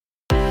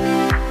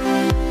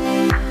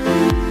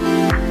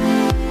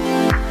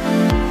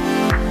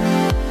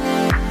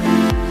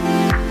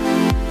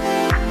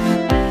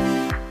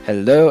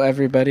Hello,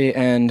 everybody,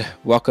 and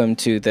welcome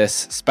to this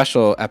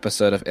special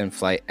episode of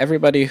Inflight.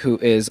 Everybody who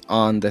is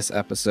on this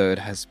episode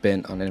has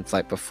been on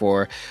Inflight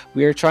before.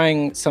 We are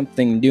trying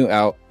something new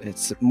out.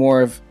 It's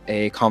more of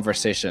a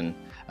conversation.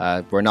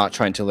 We're not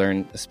trying to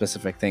learn a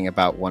specific thing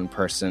about one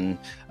person.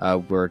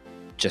 We're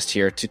just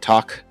here to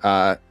talk,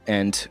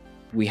 and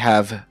we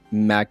have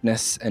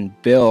Magnus and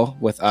Bill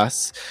with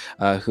us,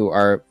 who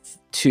are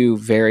two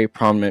very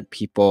prominent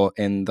people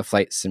in the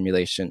flight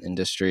simulation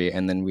industry,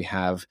 and then we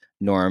have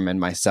Norm and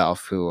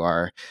myself, who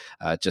are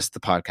just the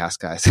podcast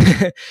guys.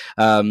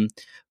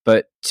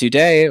 But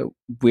today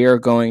we're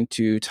going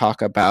to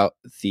talk about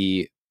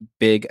the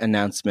big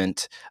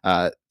announcement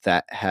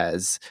that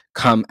has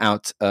come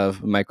out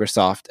of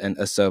Microsoft and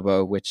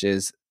Asobo, which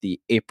is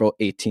the April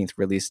 18th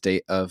release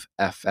date of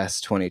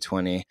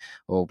FS2020.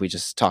 We'll be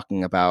just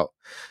talking about,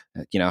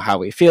 how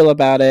we feel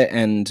about it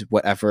and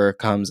whatever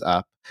comes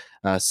up.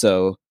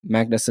 So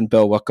Magnus and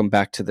Bill, welcome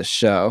back to the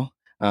show.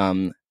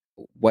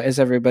 What is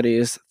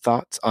everybody's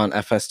thoughts on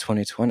FS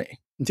 2020?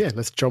 Yeah,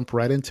 let's jump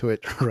right into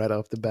it right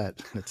off the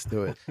bat. Let's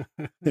do it.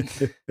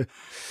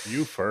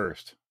 You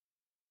first.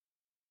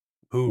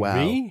 Who, Wow.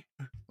 me?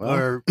 Well,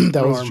 Or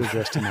that was Norm?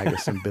 addressed to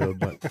Magnus and Bill,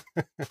 but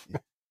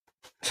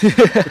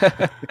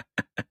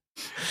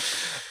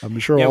I'm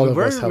sure all of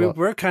us have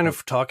we're kind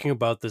of talking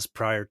about this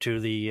prior to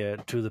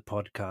the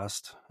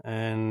podcast,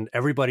 and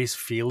everybody's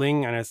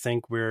feeling, and I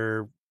think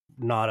we're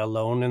not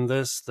alone in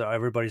this.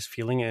 Everybody's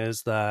feeling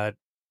is that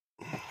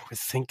we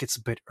think it's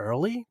a bit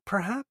early,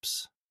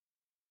 perhaps.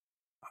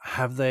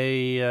 Have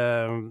they?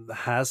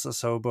 Has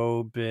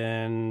Asobo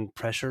been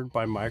pressured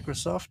by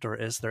Microsoft, or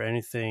is there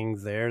anything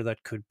there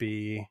that could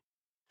be?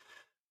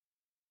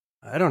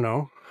 I don't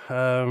know.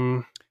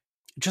 It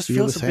just feel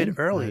feels the a bit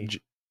same. early.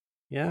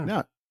 Yeah.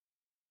 Yeah.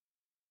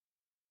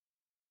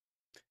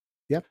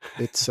 Yep.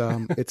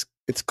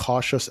 It's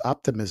cautious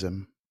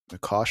optimism.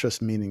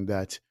 Cautious meaning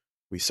that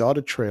we saw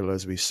the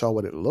trailers, we saw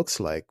what it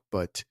looks like,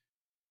 but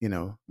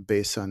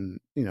based on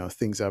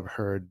things I've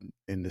heard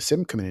in the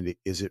sim community,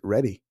 is it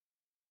ready?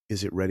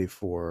 Is it ready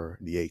for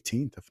the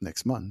 18th of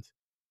next month?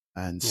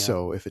 And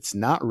so if it's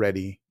not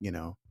ready,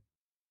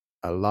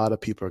 a lot of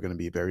people are going to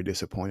be very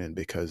disappointed,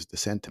 because the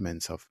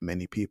sentiments of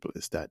many people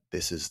is that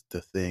this is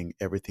the thing.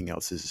 Everything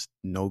else is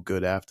no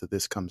good after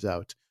this comes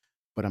out.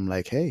 But I'm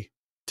like, hey,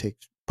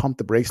 pump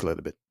the brakes a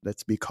little bit.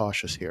 Let's be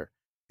cautious here.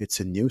 It's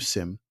a new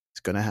sim. It's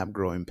going to have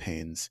growing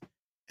pains.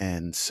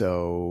 And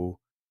so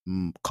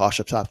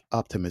cautious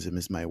optimism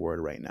is my word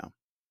right now,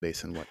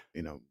 based on what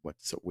we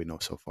know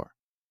so far.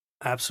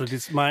 Absolutely.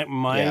 It's my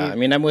Yeah, I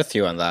mean, I'm with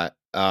you on that.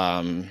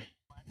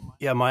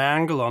 Yeah, my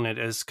angle on it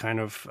is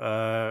kind of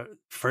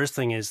first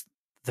thing is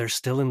they're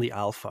still in the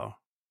alpha.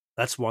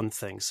 That's one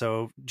thing.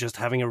 So just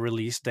having a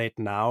release date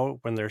now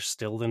when they're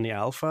still in the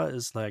alpha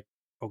is like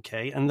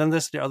okay. And then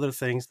there's the other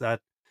things that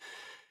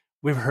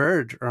we've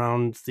heard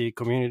around the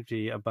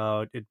community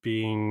about it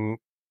being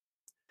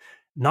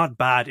not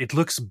bad. It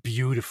looks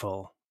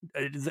beautiful.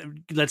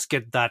 Let's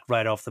get that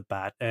right off the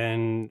bat.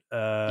 And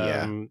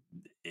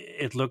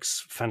it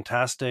looks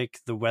fantastic.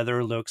 The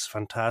weather looks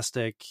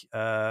fantastic.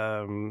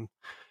 I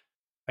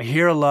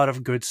hear a lot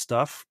of good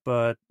stuff,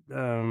 but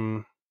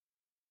I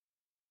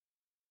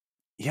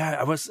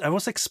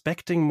was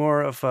expecting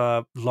more of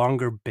a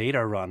longer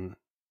beta run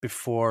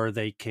before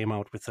they came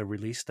out with a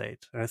release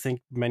date. And I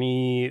think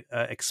many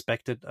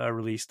expected a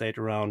release date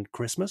around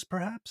Christmas,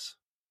 perhaps.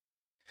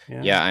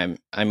 Yeah,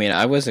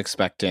 I was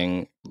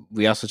expecting.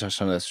 We also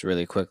touched on this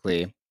really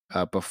quickly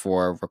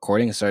before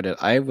recording started.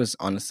 I was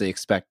honestly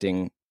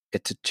expecting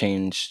it to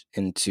change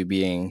into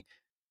being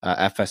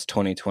FS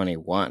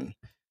 2021,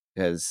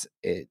 because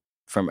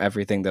from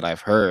everything that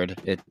I've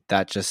heard,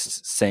 that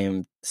just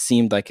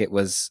seemed like it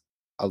was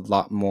a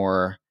lot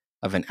more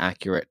of an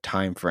accurate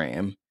time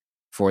frame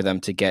for them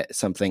to get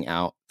something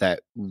out that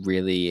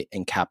really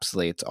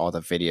encapsulates all the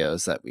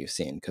videos that we've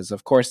seen. Because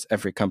of course,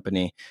 every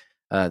company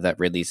that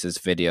releases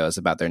videos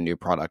about their new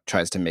product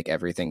tries to make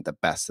everything the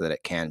best that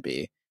it can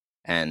be.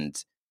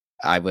 And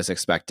I was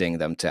expecting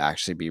them to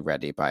actually be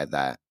ready by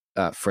that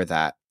for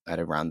that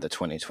at around the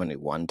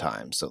 2021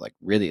 time. So like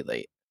really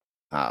late.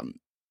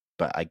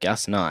 But I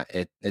guess not.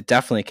 It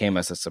definitely came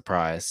as a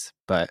surprise.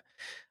 But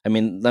I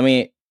mean, let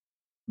me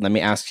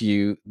ask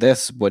you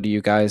this. What do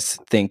you guys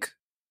think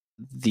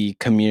the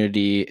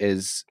community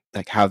is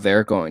like, how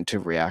they're going to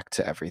react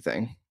to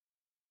everything?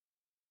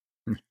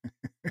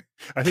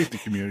 I think the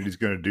community is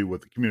going to do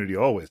what the community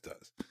always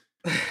does.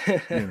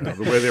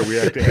 The way they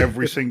react to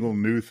every single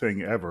new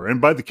thing ever. And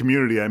by the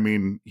community, I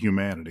mean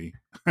humanity.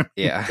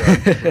 Yeah.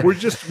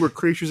 We're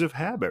creatures of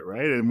habit,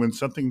 right? And when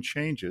something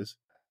changes,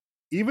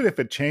 even if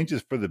it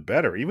changes for the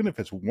better, even if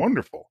it's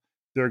wonderful,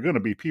 there are going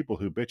to be people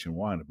who bitch and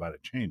whine about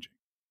it changing.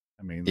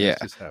 I mean,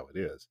 that's just how it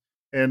is.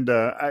 And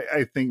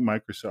I think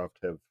Microsoft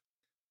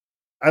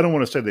I don't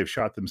want to say they've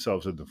shot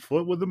themselves in the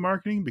foot with the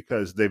marketing,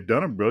 because they've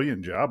done a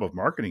brilliant job of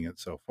marketing it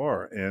so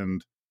far.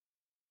 And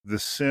the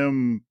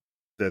sim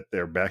that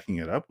they're backing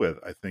it up with,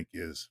 I think,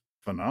 is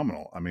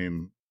phenomenal. I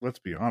mean, let's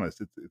be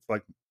honest. It's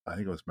like, I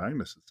think it was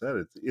Magnus that said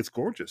it. It's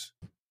gorgeous.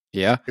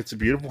 Yeah. It's a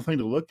beautiful thing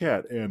to look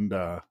at, and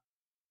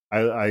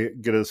I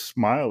get a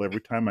smile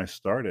every time I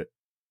start it.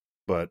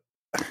 But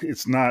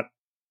it's not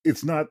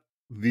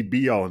the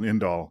be all and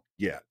end all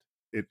yet.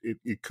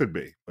 It could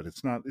be, but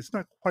it's not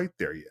quite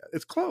there yet.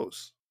 It's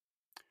close.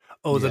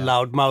 Oh, the Yeah.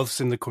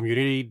 loudmouths in the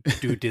community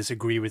do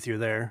disagree with you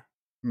there.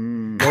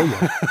 Oh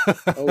yeah.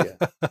 Oh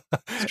yeah.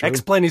 It's true.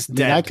 X-Plane is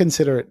dead. I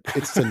consider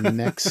it's the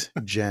next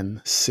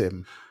gen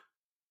sim.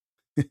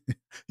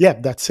 Yeah,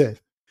 that's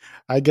it.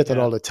 I get that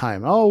all the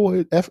time.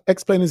 Oh,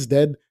 X-Plane is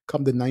dead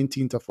come the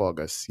 19th of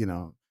August,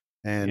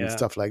 and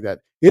stuff like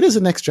that. It is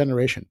a next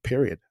generation,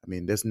 period. I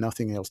mean, there's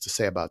nothing else to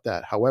say about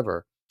that.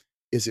 However,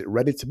 is it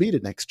ready to be the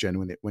next gen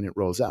when it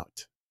rolls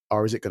out?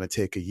 Or is it going to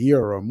take a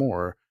year or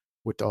more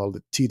with all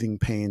the teething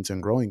pains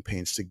and growing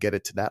pains to get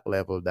it to that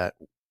level that,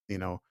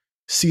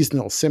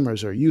 seasonal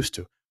simmers are used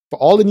to? For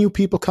all the new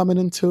people coming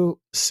into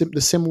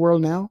the sim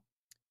world now,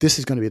 this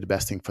is going to be the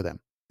best thing for them.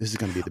 This is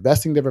going to be the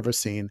best thing they've ever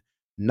seen.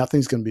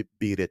 Nothing's going to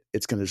beat it.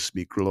 It's going to just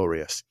be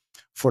glorious.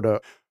 For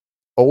the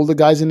older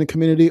guys in the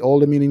community,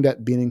 older meaning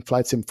that being in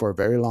flight sim for a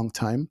very long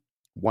time,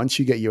 once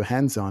you get your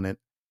hands on it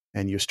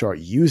and you start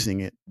using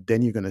it,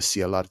 then you're going to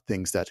see a lot of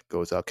things that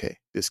goes, okay,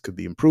 this could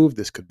be improved,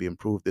 this could be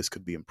improved, this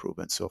could be improved,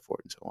 and so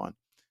forth and so on.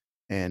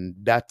 And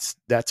that's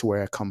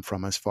where I come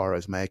from as far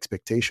as my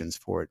expectations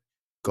for it.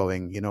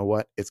 Going, you know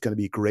what, it's going to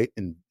be great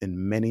in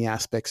many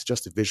aspects,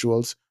 just the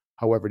visuals.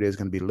 However, there's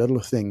going to be little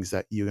things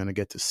that you're going to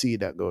get to see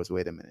that goes,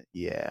 wait a minute,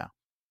 yeah,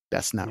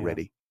 that's not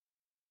ready.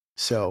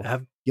 So,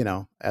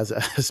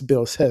 as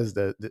Bill says,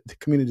 the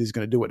community is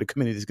going to do what the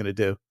community is going to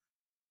do.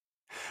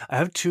 I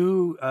have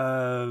two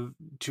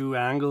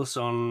angles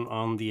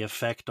on the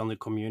effect on the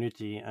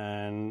community,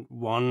 and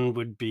one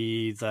would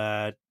be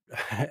that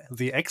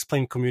the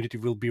X-Plane community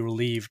will be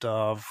relieved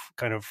of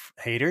kind of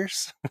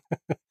haters.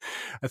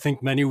 I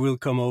think many will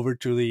come over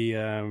to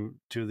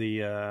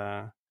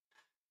the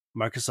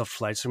Microsoft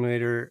Flight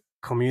Simulator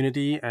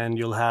community, and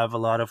you'll have a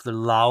lot of the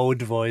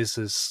loud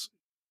voices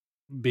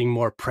being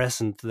more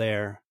present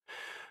there.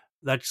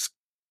 That's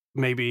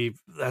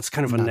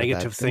kind of a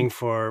negative thing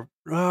for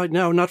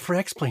no, not for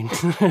X-Plane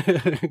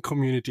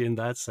community in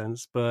that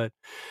sense, but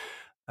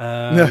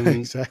no,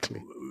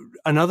 exactly.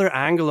 Another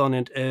angle on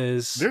it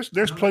is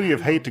there's plenty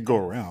of hate to go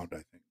around, I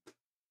think.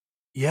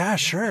 Yeah,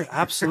 sure,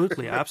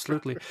 absolutely,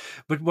 absolutely.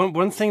 But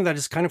one thing that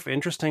is kind of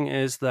interesting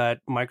is that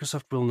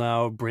Microsoft will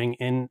now bring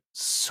in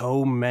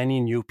so many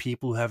new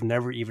people who have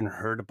never even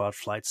heard about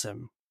Flight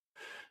Sim.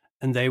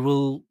 And they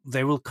will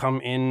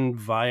come in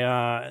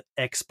via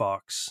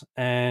Xbox,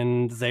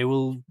 and they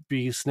will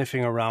be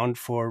sniffing around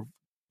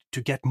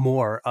to get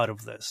more out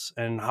of this.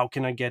 And how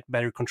can I get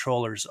better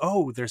controllers?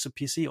 Oh, there's a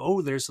PC.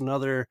 Oh, there's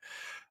another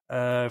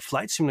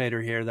flight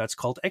simulator here that's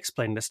called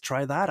X-Plane. Let's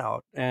try that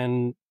out.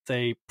 And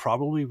they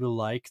probably will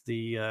like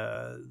the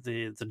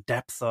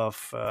depth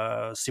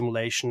of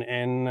simulation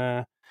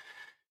in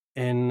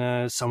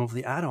some of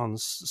the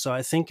add-ons. So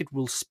I think it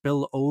will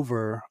spill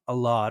over a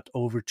lot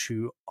over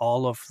to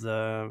all of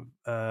the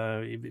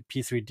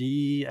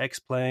P3D,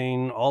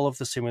 X-Plane, all of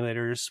the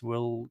simulators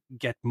will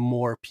get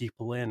more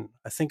people in.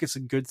 I think it's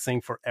a good thing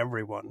for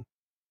everyone,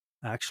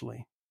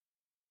 actually.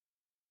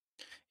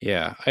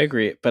 Yeah, I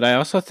agree. But I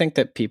also think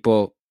that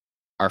people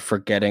are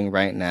forgetting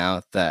right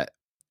now that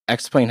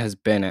X-Plane has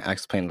been at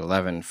X-Plane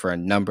 11 for a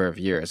number of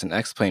years, and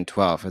X-Plane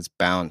 12 is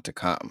bound to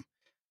come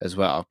as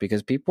well,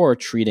 because people are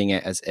treating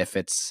it as if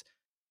it's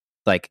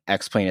like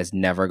X-Plane is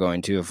never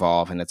going to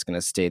evolve and it's going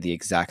to stay the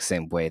exact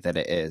same way that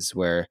it is.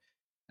 Where,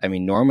 I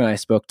mean, Norman, I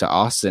spoke to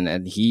Austin,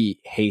 and he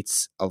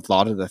hates a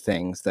lot of the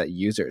things that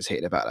users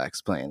hate about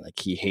X-Plane. Like,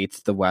 he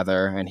hates the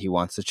weather and he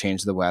wants to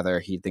change the weather.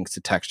 He thinks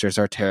the textures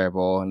are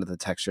terrible and the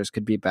textures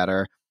could be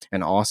better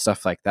and all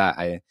stuff like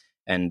that.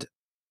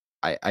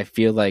 I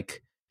feel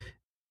like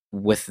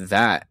with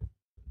that,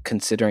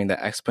 considering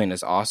that X-Plane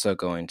is also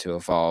going to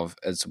evolve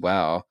as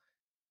well,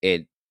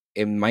 it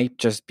might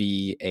just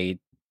be a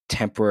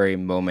temporary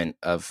moment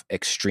of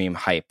extreme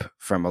hype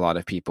from a lot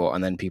of people,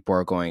 and then people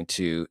are going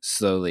to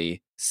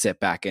slowly sit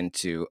back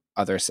into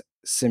other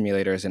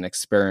simulators and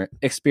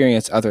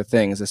experience other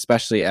things,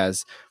 especially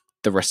as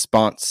the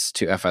response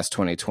to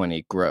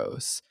FS2020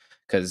 grows.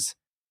 Because,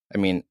 I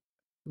mean,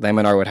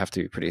 Laminar would have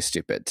to be pretty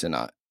stupid to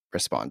not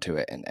respond to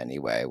it in any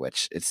way,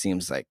 which it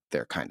seems like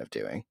they're kind of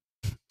doing.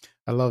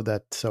 I love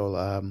that. So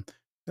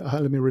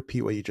let me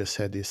repeat what you just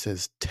said. It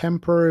says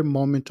temporary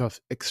moment of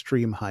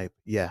extreme hype.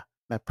 Yeah,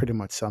 that pretty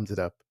much sums it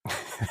up.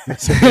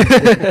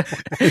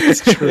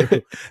 It's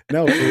true.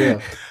 No, for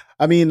real.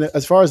 I mean,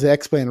 as far as the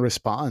X-Plane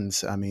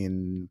response, I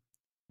mean,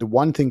 the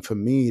one thing for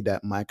me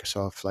that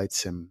Microsoft Flight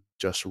Sim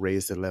just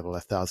raised the level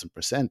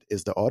 1,000%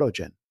 is the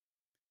autogen.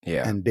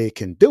 Yeah. And they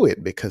can do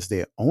it because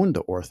they own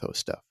the ortho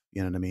stuff.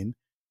 You know what I mean?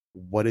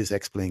 What is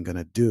X-Plane going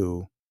to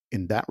do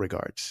in that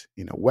regards?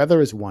 Weather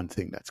is one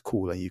thing that's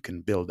cool and you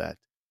can build that.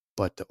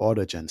 But the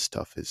autogen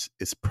stuff is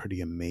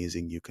pretty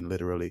amazing. You can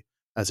literally,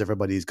 as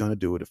everybody's going to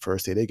do, the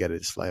first day they get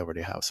it is fly over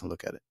their house and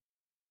look at it.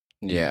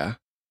 Yeah.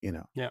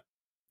 Yeah,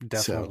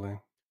 definitely.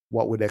 So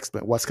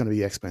what's going to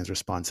be X-Plane's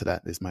response to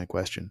that is my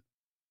question.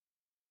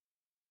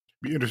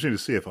 Be interesting to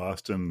see if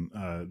Austin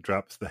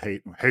drops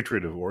the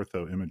hatred of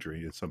ortho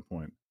imagery at some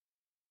point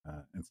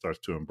and starts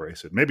to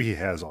embrace it. Maybe he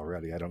has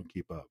already. I don't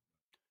keep up.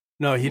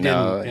 No, he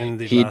didn't. In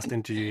the last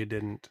interview, he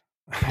didn't.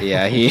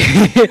 Yeah,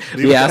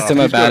 we asked him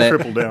about it.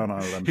 Triple down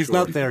on it. He's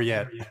not there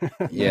yet.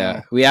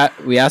 Yeah, we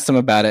asked him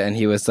about it, and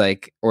he was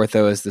like,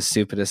 "Ortho is the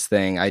stupidest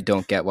thing. I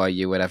don't get why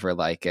you would ever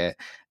like it.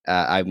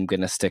 I'm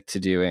gonna stick to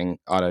doing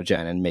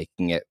autogen and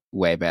making it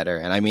way better."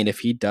 And I mean, if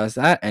he does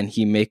that and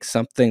he makes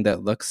something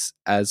that looks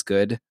as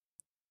good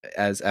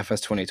as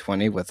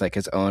FS2020 with like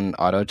his own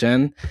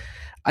autogen,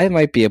 I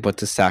might be able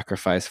to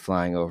sacrifice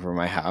flying over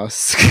my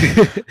house.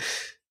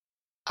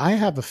 I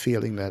have a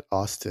feeling that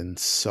Austin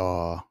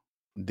saw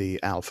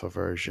the alpha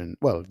version.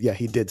 Well, yeah,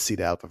 he did see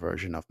the alpha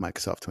version of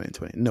Microsoft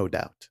 2020, no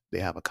doubt. They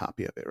have a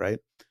copy of it, right?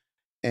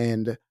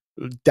 And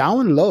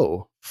down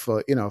low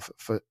for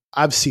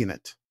I've seen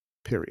it,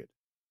 period.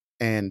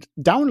 And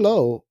down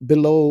low,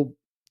 below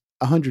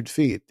 100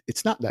 feet,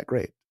 it's not that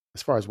great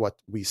as far as what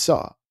we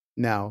saw.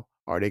 Now,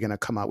 are they going to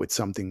come out with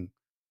something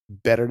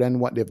better than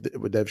what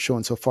they've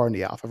shown so far in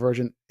the alpha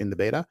version in the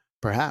beta?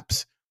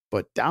 Perhaps.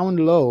 But down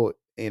low,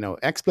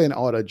 X-Plane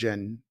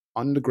Autogen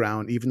on the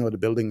ground, even though the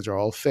buildings are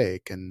all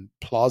fake and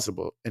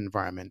plausible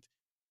environment,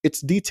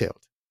 it's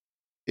detailed.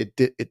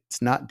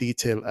 It's not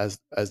detailed as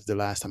the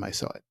last time I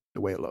saw it,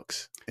 the way it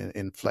looks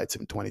in Flight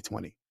Sim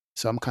 2020.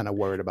 So I'm kind of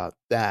worried about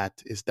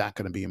that. Is that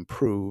going to be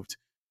improved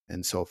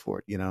and so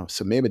forth?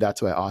 So maybe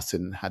that's why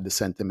Austin had the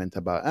sentiment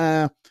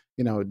about,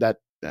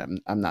 that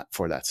I'm not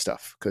for that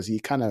stuff, because he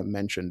kind of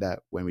mentioned that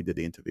when we did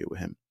the interview with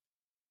him.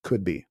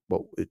 Could be,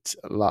 but it's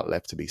a lot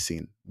left to be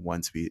seen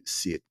once we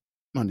see it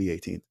on the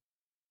 18th.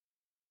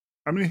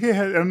 I mean,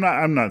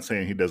 I'm not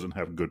saying he doesn't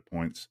have good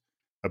points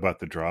about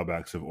the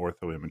drawbacks of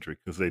ortho imagery,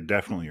 because they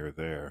definitely are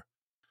there.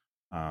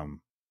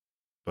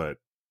 But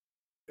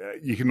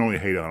you can only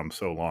hate on them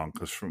so long,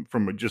 because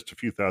from just a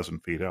few thousand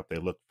feet up, they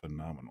look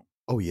phenomenal.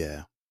 Oh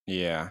yeah,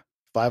 yeah.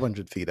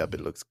 500 feet up, it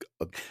looks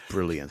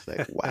brilliant.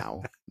 Like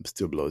wow, it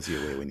still blows you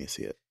away when you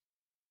see it.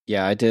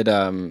 Yeah, I did.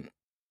 I've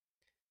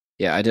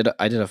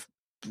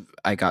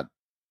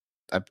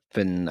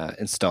been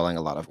installing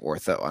a lot of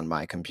ortho on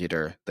my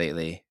computer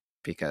lately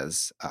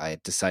because I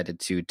decided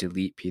to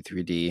delete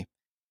P3D,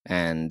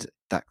 and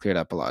that cleared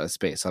up a lot of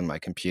space on my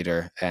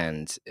computer.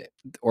 And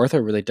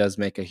ortho really does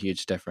make a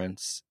huge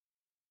difference.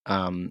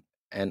 And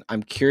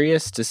I'm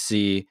curious to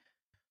see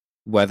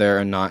whether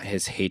or not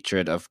his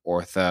hatred of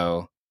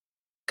ortho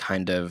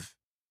kind of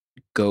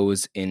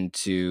goes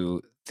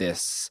into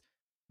this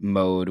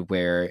mode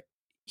where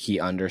he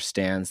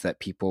understands that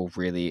people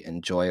really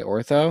enjoy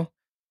ortho.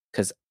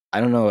 Because I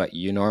don't know about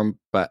you, Norm,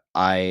 but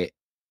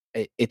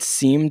it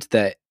seemed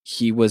that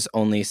he was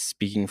only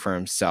speaking for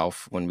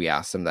himself when we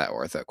asked him that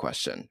ortho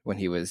question. When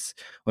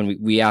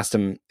we asked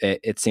him,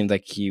 it seemed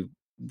like he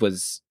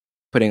was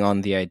putting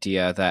on the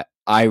idea that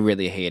I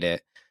really hate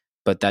it,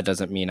 but that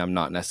doesn't mean I'm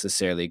not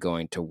necessarily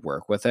going to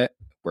work with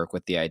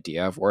the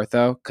idea of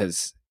ortho,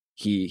 because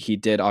he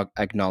did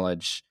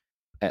acknowledge,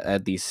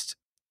 at least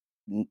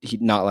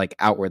not like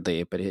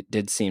outwardly, but it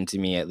did seem to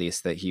me at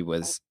least that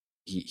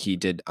he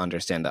did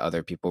understand that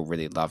other people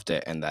really loved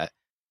it, and that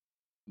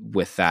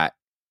with that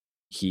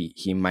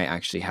he might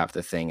actually have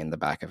the thing in the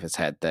back of his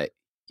head that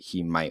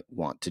he might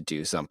want to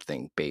do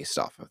something based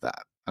off of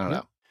that. I don't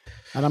know.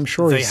 And I'm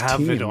sure they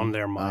have it on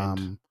their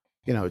mind.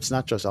 It's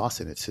not just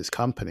Austin, it's his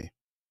company.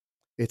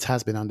 It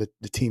has been on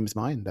the team's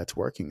mind that's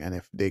working. And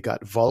if they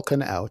got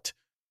Vulcan out,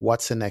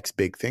 what's the next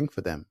big thing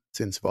for them?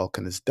 Since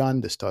Vulcan is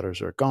done, the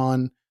stutters are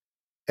gone.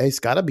 It's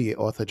got to be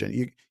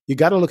orthogen. You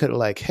got to look at it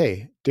like,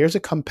 hey, there's a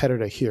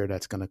competitor here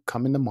that's going to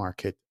come in the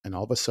market, and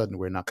all of a sudden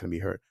we're not going to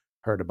be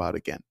heard about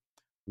again.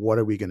 What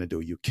are we going to do?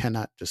 You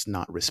cannot just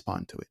not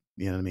respond to it.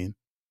 You know what I mean?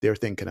 They're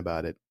thinking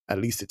about it. At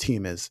least the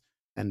team is,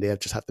 and they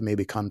just have to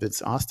maybe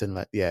convince Austin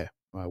that,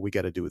 we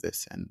got to do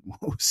this, and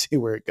we'll see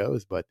where it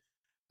goes. But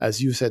as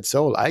you said,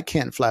 Sol, I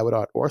can't fly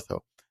without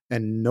ortho,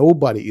 and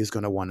nobody is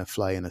going to want to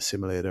fly in a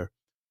simulator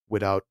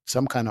without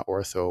some kind of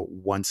ortho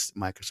once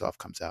Microsoft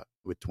comes out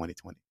with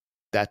 2020.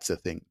 That's the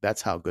thing.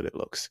 That's how good it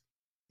looks.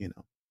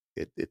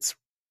 It's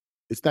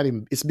not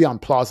even. It's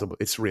beyond plausible.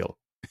 It's real.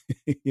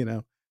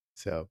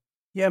 So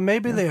yeah,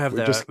 maybe they have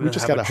that. We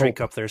just got a trick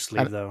up their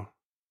sleeve, though.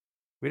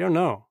 We don't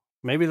know.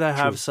 Maybe they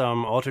have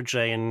some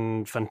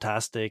AutoGen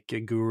fantastic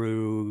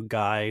guru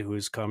guy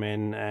who's come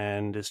in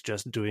and is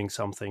just doing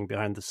something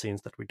behind the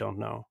scenes that we don't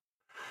know.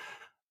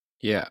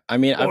 Yeah, I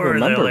mean, I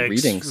remember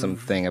reading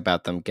something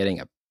about them getting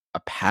a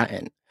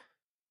patent.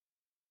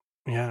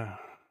 Yeah.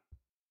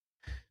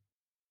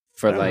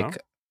 For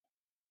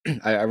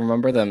I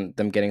remember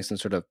them getting some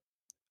sort of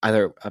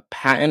either a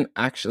patent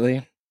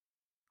actually,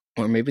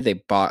 or maybe they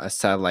bought a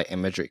satellite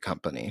imagery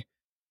company.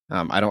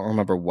 I don't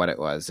remember what it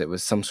was. It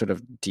was some sort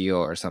of deal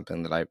or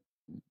something that I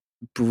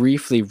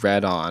briefly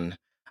read on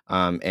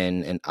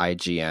in an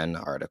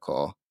IGN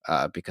article,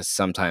 because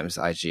sometimes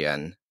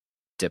IGN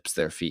dips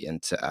their feet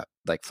into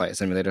like flight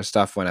simulator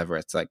stuff whenever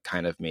it's like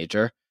kind of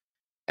major.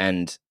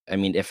 And I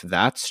mean, if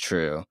that's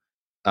true,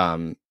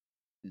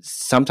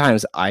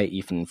 sometimes I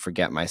even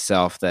forget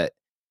myself that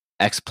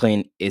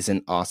X-Plane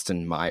isn't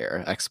Austin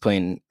Meyer.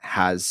 X-Plane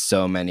has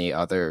so many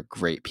other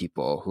great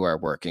people who are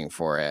working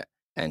for it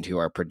and who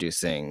are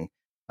producing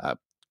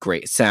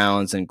great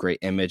sounds and great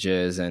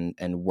images and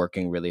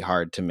working really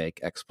hard to make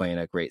X-Plane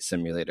a great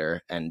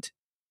simulator. And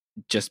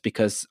just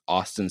because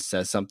Austin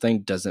says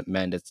something doesn't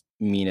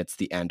mean it's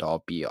the end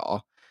all be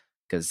all.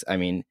 Because I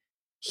mean,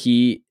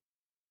 he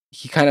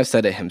kind of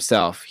said it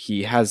himself.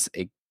 He has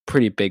a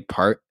pretty big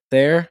part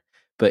there,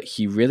 but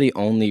he really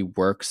only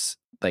works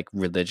like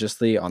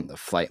religiously on the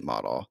flight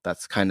model.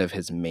 That's kind of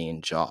his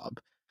main job.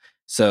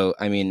 So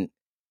I mean,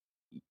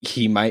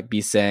 he might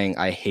be saying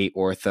I hate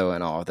ortho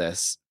and all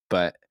this,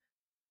 but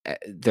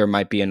there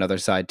might be another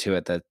side to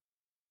it that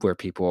where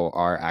people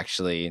are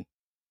actually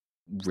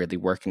really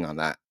working on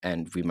that,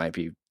 and we might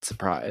be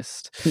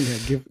surprised.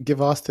 Yeah,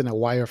 give Austin a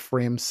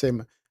wireframe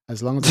sim.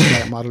 As long as the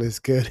flight model is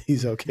good,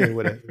 he's okay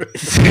with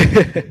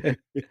it.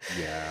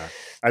 Yeah,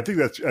 I think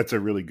that's a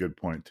really good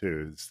point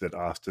too. Is that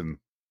Austin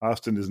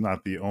is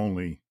not the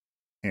only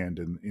hand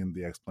in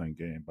the X-Plane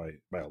game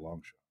by a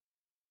long shot.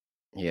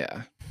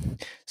 Yeah.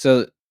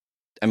 So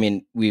I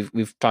mean,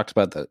 we've talked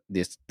about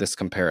this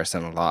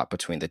comparison a lot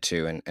between the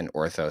two and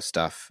ortho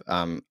stuff.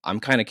 I'm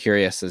kind of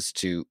curious as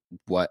to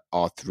what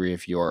all three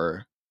of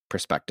your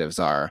perspectives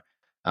are.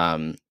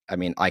 I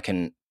mean, I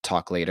can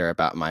talk later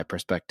about my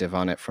perspective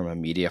on it from a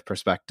media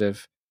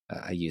perspective.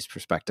 I use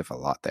perspective a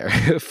lot there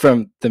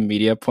from the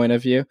media point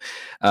of view.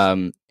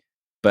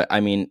 But I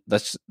mean,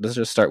 let's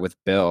just start with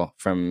Bill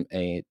from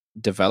a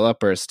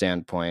developer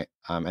standpoint.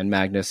 And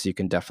Magnus, you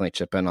can definitely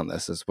chip in on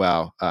this as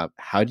well.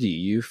 How do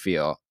you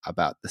feel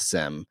about the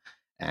sim,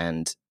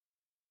 and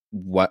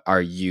what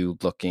are you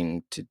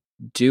looking to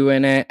do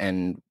in it,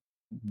 and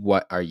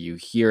what are you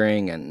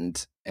hearing,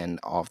 and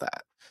all of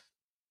that?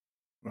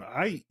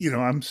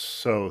 I'm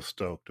so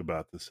stoked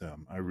about the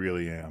sim. I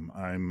really am.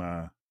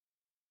 I'm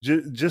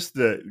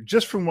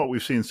just from what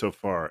we've seen so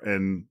far,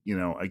 and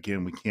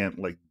again, we can't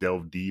like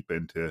delve deep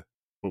into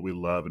what we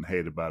love and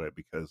hate about it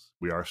because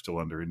we are still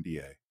under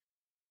NDA.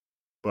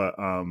 But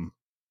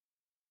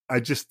I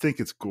just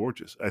think it's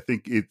gorgeous. I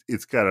think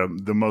it's got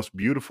the most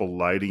beautiful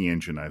lighting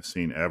engine I've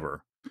seen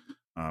ever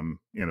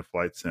in a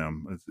flight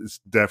sim. It's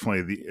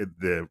definitely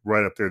the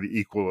right up there, the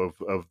equal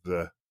of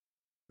the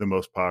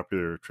most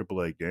popular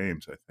AAA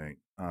games, I think.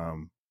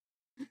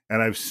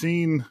 And I've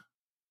seen,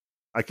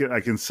 I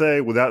can say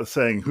without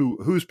saying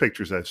whose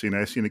pictures I've seen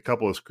a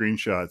couple of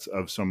screenshots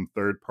of some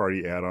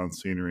third-party add-on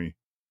scenery.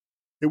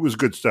 It was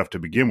good stuff to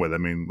begin with. I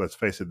mean, let's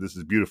face it, this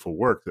is beautiful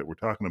work that we're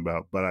talking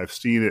about, but I've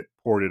seen it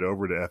ported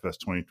over to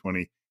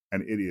FS2020,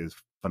 and it is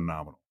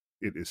phenomenal.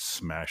 It is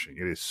smashing.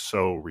 It is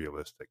so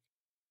realistic,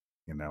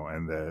 and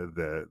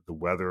the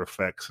weather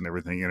effects and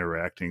everything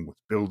interacting with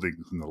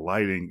buildings and the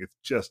lighting, it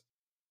just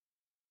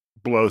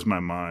blows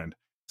my mind.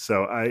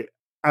 So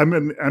I'm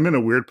in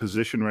a weird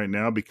position right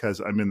now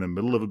because I'm in the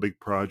middle of a big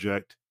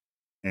project,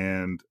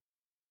 and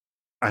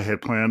I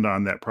had planned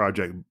on that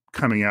project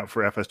coming out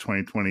for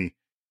FS2020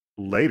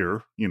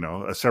 later,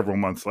 several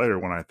months later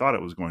when I thought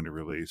it was going to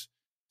release.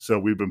 So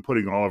we've been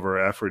putting all of our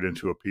effort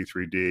into a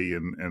P3D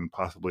and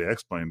possibly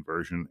X-Plane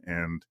version,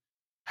 and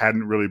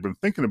hadn't really been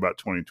thinking about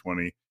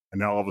 2020.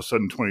 And now all of a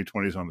sudden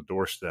 2020 is on the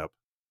doorstep.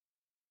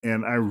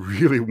 And I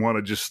really want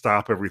to just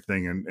stop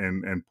everything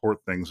and port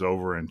things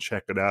over and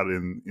check it out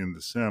in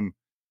the sim.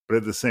 But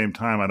at the same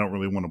time, I don't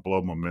really want to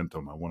blow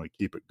momentum. I want to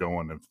keep it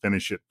going and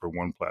finish it for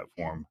one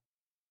platform.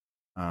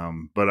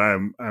 But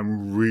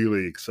I'm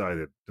really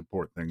excited to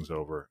port things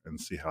over and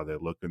see how they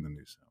look in the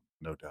new sim.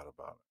 No doubt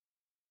about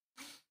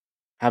it.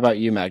 How about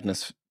you,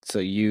 Magnus? So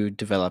you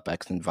develop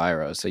X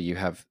Enviro, so you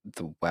have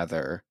the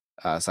weather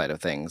side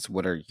of things.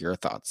 What are your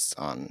thoughts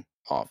on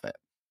all of it?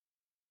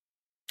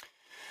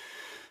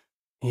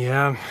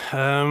 Yeah,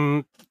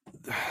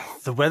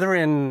 the weather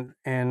in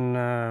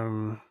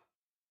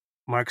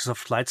Microsoft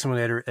Flight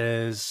Simulator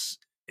is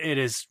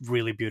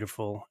really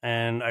beautiful,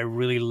 and I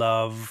really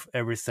love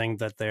everything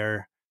that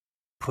they're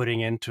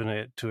putting into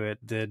it.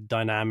 The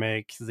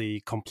dynamic, the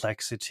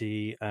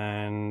complexity,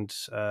 and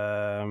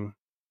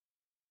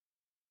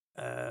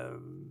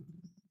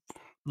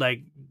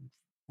like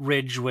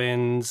ridge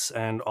winds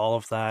and all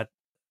of that.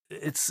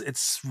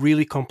 It's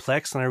really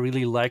complex, and I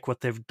really like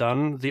what they've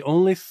done. The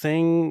only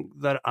thing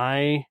that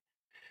I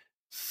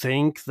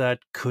think that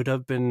could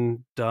have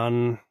been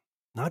done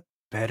not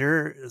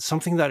better,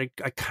 something that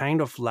I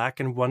kind of lack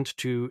and want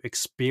to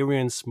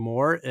experience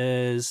more,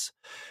 is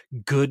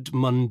good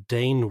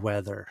mundane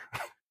weather,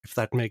 if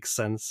that makes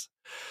sense.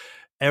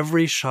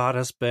 Every shot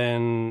has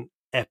been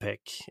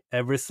epic.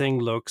 Everything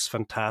looks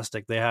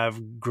fantastic. They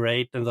have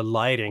great, and the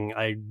lighting,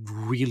 I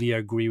really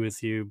agree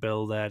with you,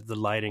 Bill, that the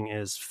lighting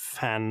is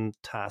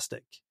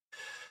fantastic.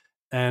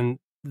 And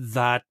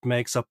that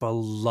makes up a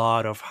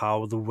lot of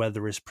how the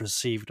weather is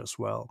perceived as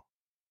well.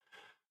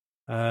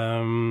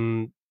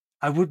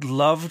 I would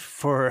love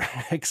for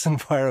X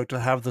Enviro to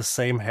have the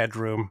same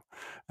headroom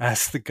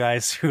as the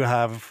guys who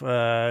have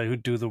who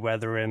do the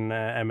weather in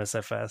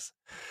MSFS.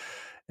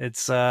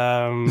 It's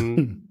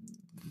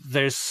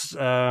there's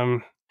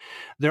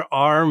there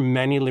are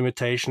many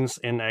limitations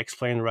in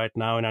X-Plane right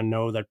now, and I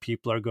know that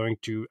people are going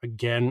to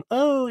again,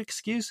 oh,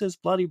 excuses,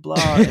 bloody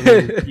blah.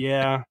 And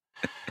yeah,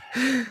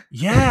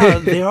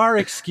 they are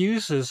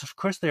excuses. Of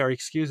course, they are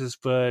excuses,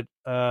 but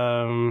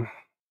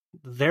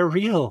they're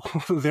real.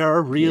 There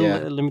are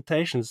real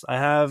limitations. I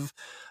have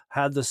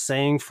had the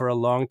saying for a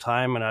long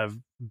time, and I've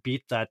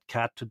beat that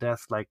cat to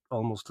death, like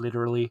almost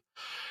literally.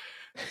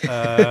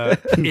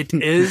 It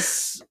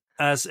is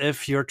as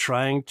if you're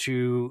trying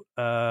to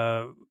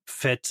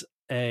fit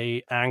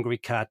a angry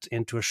cat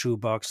into a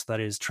shoebox that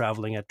is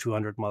traveling at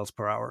 200 miles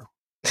per hour.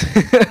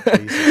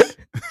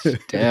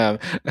 Damn.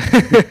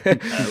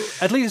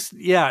 At least,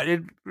 yeah,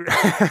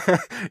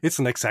 it's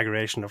an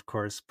exaggeration, of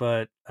course,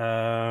 but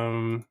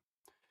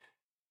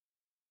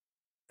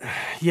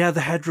yeah,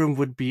 the headroom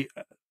would be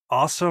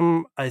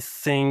awesome. I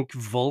think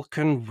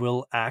Vulkan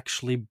will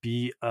actually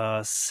be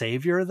a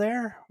savior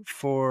there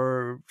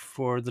for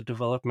the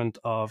development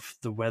of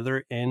the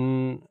weather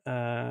in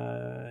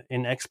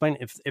X-Plane.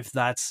 If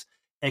that's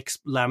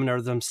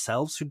Laminar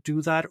themselves who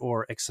do that,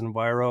 or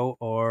X-Enviro,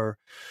 or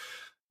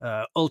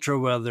Ultra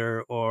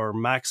Weather, or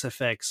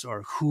MaxFX,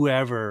 or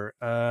whoever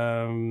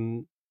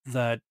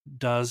that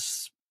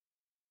does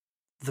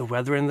the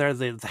weather in there,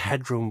 the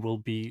headroom will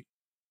be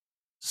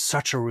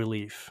such a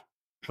relief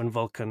when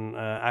Vulkan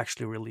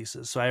actually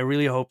releases. So I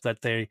really hope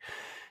that they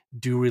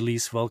do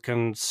release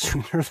Vulkan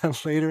sooner than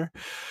later.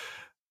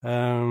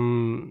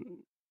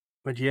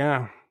 But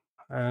yeah,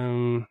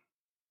 the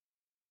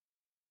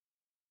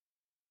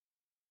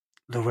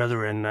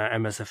weather in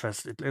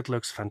MSFS, it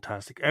looks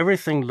fantastic.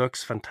 Everything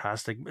looks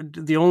fantastic.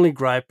 The only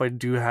gripe I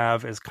do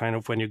have is kind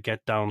of when you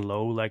get down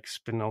low, like it's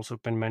also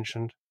been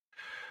mentioned.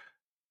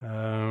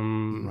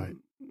 Right.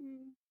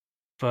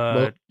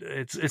 But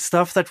it's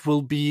stuff that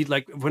will be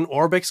like when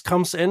Orbex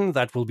comes in,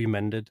 that will be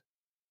mended.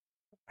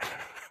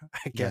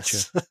 I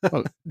guess. Gotcha.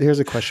 Well, here's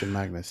a question,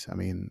 Magnus. I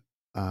mean,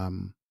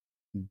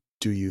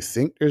 do you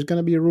think there's going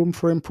to be room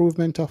for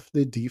improvement of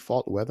the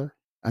default weather?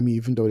 I mean,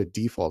 even though the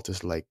default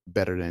is like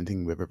better than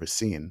anything we've ever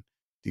seen,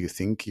 do you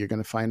think you're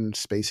going to find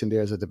space in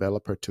there as a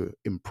developer to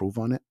improve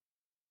on it?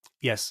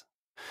 Yes,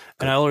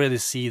 and I already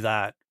see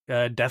that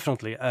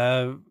definitely.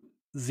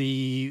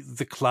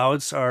 The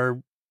clouds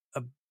are.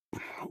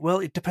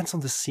 Well, it depends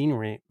on the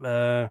scenery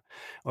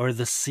or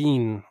the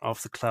scene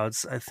of the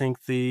clouds. I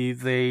think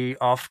they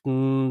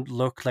often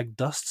look like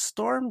dust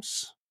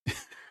storms.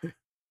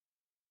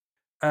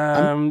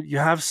 You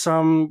have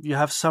some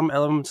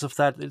elements of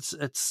that.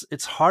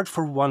 It's hard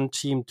for one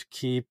team to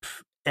keep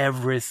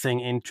everything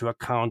into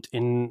account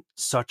in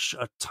such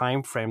a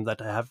time frame that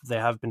they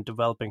have been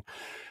developing.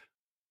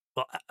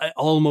 Well, I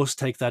almost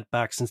take that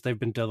back, since they've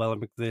been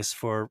developing this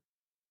for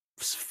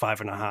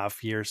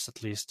 5.5 years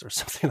at least, or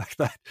something like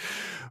that.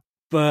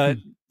 But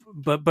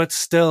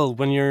still,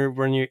 when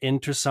you're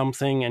into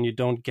something and you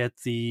don't get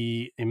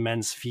the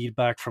immense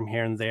feedback from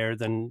here and there,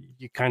 then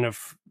you kind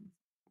of,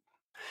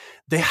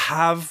 they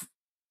have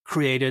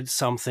created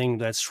something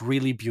that's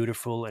really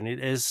beautiful, and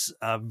it is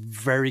a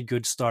very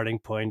good starting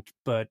point,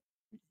 but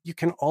you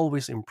can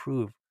always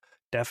improve,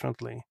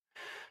 definitely.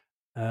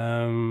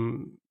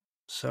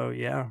 So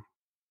yeah.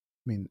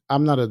 I mean,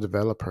 I'm not a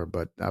developer,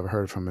 but I've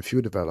heard from a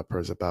few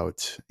developers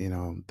about,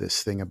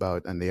 this thing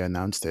about, and they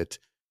announced it,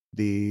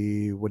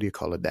 what do you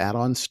call it? The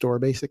add-on store,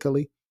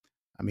 basically.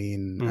 I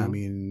mean,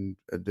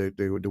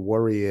 the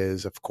worry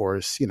is, of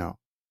course,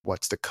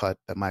 what's the cut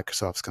that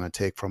Microsoft's going to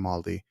take from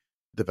all the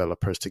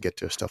developers to get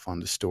their stuff on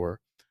the store?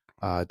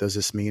 Does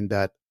this mean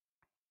that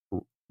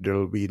there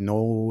will be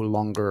no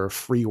longer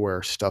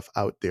freeware stuff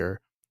out there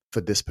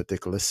for this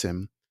particular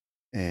sim?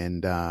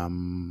 And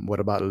what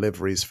about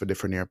liveries for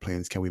different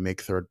airplanes? Can we make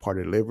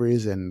third-party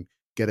liveries and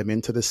get them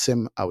into the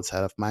sim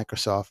outside of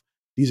Microsoft?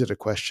 These are the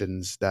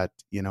questions that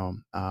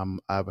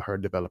I've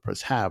heard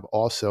developers have.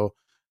 Also,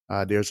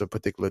 there's a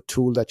particular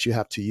tool that you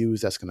have to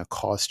use that's going to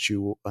cost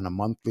you on a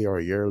monthly or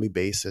a yearly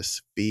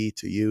basis fee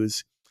to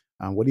use.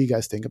 What do you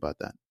guys think about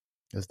that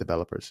as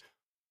developers?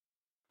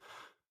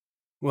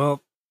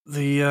 Well,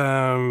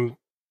 the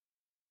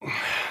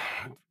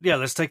yeah,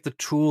 let's take the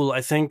tool.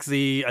 I think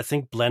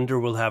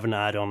Blender will have an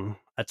add-on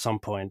at some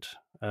point.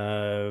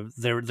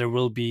 There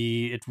will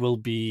be, it will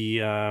be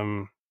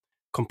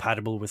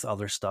compatible with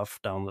other stuff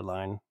down the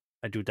line.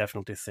 I do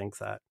definitely think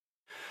that.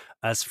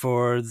 As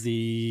for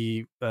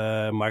the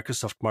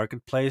Microsoft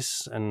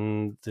Marketplace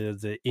and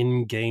the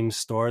in-game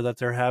store that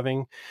they're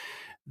having,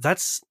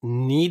 that's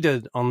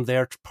needed on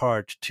their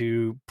part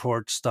to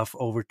port stuff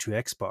over to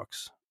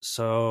Xbox.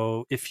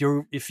 So if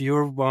you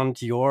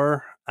want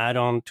your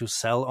add-on to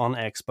sell on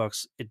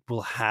Xbox, it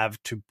will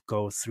have to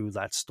go through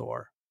that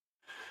store.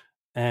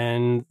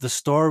 And the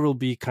store will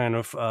be kind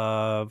of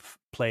a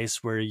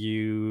place where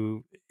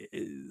the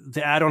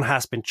add-on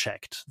has been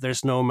checked.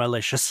 There's no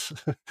malicious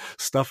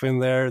stuff in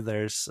there.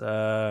 There's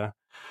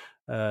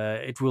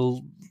it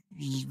will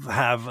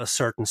have a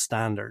certain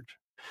standard.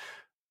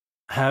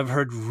 Have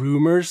heard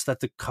rumors that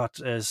the cut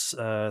is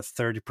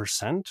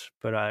 30%,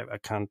 but I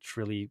can't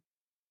really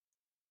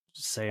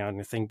say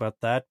anything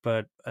about that,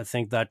 but I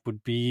think that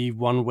would be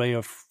one way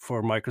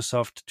for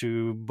Microsoft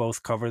to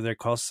both cover their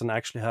costs and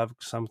actually have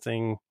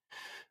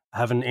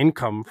an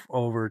income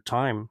over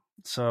time.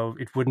 So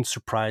it wouldn't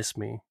surprise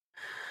me.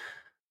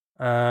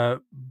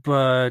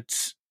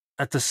 But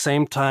at the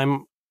same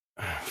time,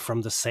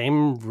 from the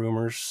same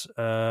rumors,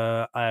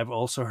 I've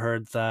also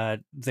heard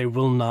that they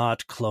will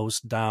not close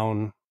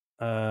down.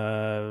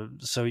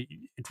 So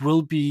it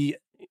will be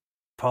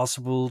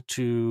possible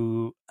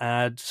to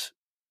add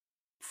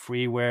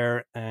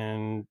freeware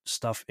and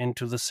stuff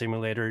into the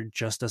simulator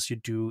just as you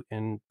do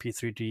in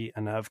P3D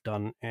and have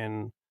done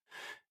in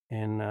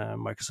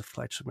Microsoft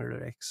Flight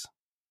Simulator X.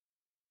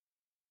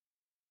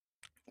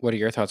 What are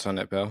your thoughts on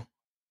it, Bill?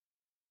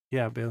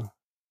 Yeah, Bill.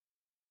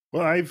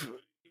 Well, I've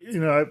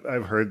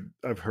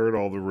heard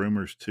all the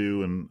rumors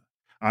too, and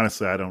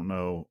honestly, I don't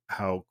know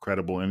how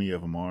credible any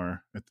of them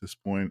are at this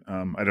point.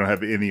 I don't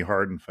have any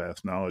hard and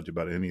fast knowledge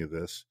about any of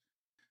this,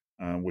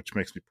 which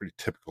makes me pretty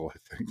typical,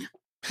 I think.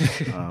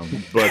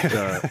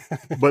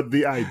 But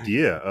the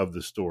idea of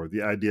the store,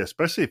 the idea,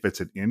 especially if it's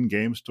an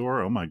in-game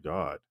store, oh my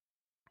god,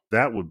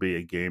 that would be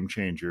a game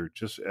changer.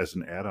 Just as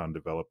an add-on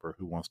developer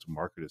who wants to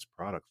market his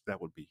products,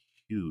 that would be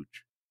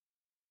huge.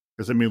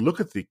 Because I mean,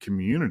 look at the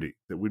community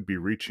that we'd be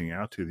reaching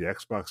out to. The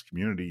Xbox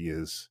community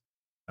is,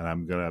 and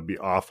I'm gonna be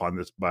off on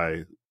this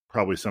by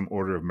probably some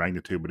order of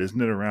magnitude, but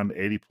isn't it around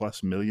 80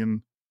 plus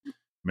million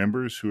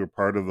members who are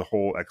part of the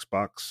whole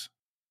Xbox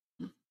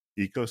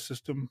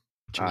ecosystem?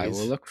 I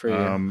will look for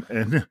you.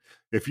 And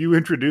if you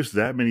introduce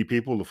that many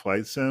people to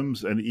flight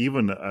sims, and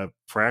even a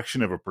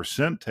fraction of a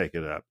percent take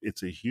it up,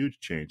 it's a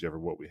huge change over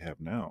what we have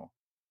now.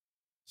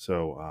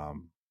 So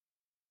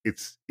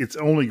it's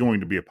only going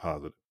to be a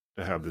positive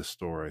to have this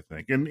store, I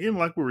think. And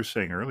like we were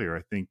saying earlier,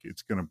 I think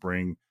it's going to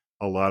bring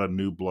a lot of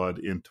new blood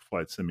into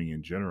flight simming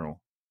in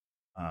general.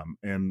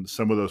 And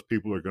some of those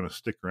people are going to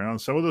stick around.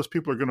 Some of those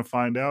people are going to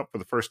find out for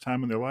the first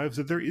time in their lives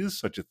that there is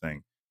such a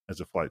thing as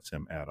a flight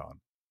sim add-on.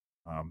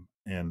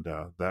 And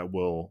that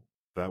will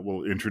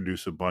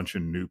introduce a bunch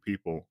of new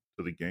people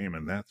to the game,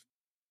 and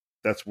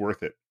that's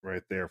worth it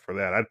right there for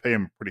that. I'd pay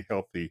them a pretty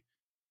healthy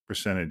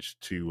percentage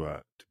to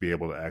be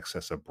able to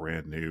access a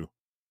brand new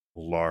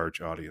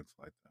large audience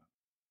like that.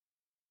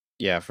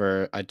 Yeah,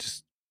 I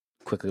just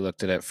quickly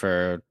looked at it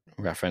for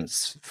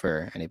reference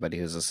for anybody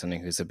who's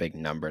listening who's a big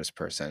numbers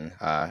person.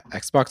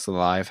 Xbox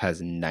Live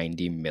has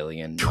 90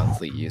 million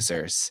monthly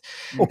users.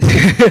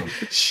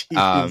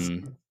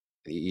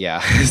 Yeah,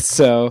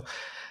 so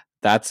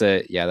that's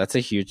a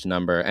huge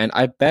number. And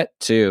I bet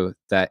too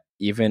that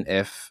even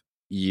if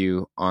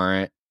you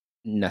aren't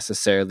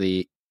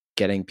necessarily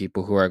getting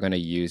people who are going to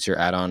use your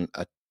add-on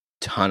a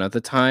ton of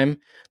the time,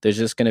 there's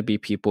just going to be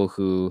people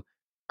who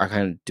are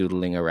kind of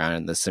doodling around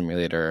in the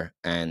simulator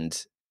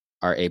and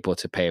are able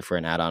to pay for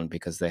an add-on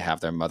because they have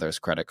their mother's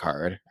credit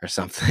card or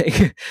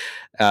something.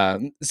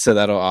 So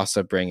that'll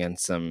also bring in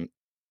some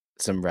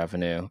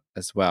revenue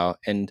as well.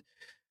 And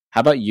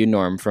how about you,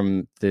 Norm,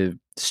 from the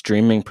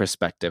streaming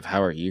perspective?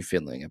 How are you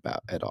feeling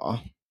about it all?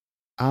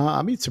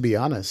 I mean, to be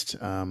honest,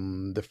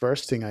 the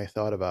first thing I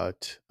thought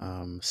about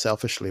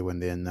selfishly when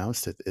they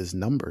announced it is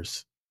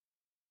numbers.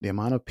 The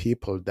amount of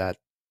people that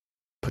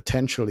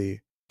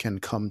potentially can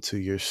come to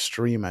your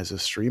stream as a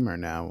streamer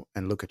now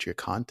and look at your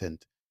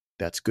content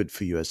that's good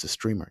for you as a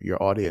streamer.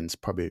 Your audience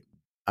probably,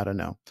 I don't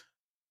know,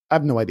 I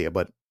have no idea,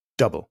 but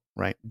double,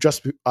 right?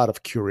 Just out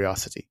of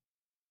curiosity.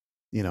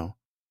 You know,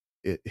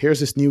 here's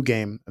this new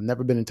game. I've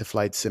never been into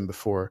flight sim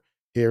before.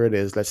 Here it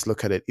is. Let's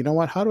look at it. You know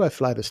what? How do I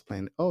fly this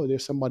plane? Oh,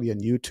 there's somebody on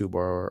YouTube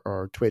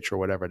or Twitch or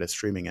whatever that's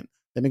streaming it.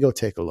 Let me go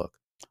take a look.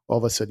 All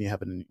of a sudden, you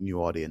have a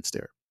new audience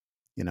there.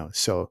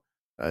 So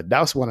that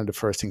was one of the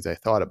first things I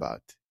thought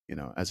about.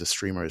 As a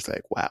streamer, is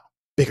like, wow,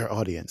 bigger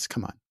audience.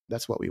 Come on,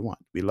 that's what we want.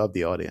 We love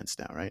the audience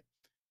now, right?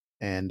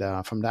 And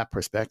from that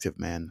perspective,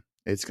 man,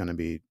 it's going to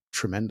be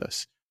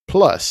tremendous.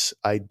 Plus,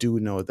 I do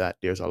know that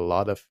there's a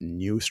lot of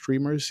new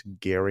streamers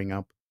gearing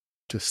up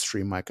to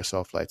stream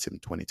Microsoft Flight Sim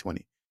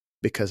 2020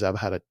 because I've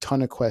had a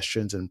ton of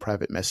questions and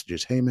private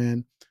messages. Hey,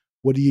 man,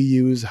 what do you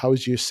use?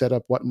 How's your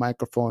setup? What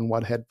microphone?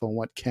 What headphone?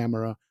 What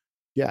camera?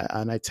 Yeah,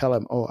 and I tell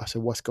them, I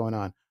said, what's going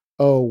on?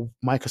 Oh,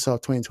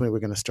 Microsoft 2020, we're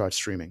going to start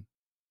streaming.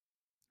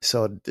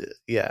 So,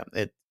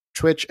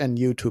 Twitch and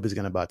YouTube is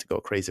going to about to go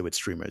crazy with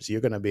streamers.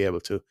 You're going to be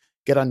able to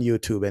get on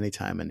YouTube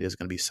anytime, and there's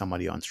going to be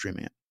somebody on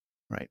streaming it,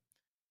 right?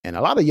 And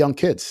a lot of young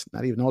kids,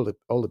 not even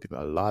older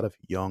people, a lot of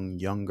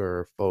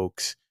younger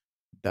folks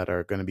that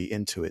are going to be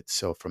into it.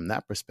 So from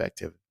that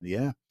perspective,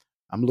 yeah,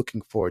 I'm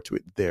looking forward to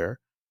it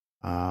there.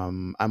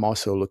 I'm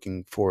also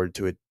looking forward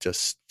to it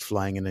just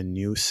flying in a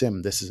new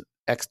sim. This is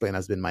X-Plane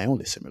has been my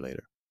only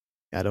simulator.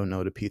 I don't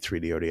know the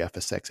P3D or the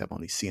FSX. I've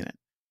only seen it.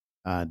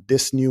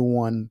 This new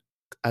one,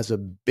 as a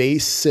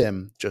base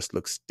sim, just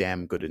looks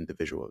damn good in the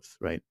visuals,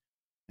 right?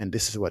 And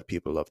this is what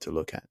people love to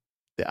look at,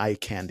 the eye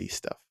candy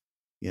stuff.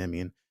 You know what I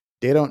mean?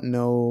 They don't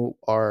know,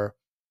 or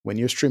when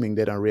you're streaming,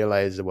 they don't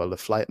realize, well, the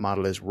flight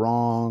model is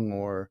wrong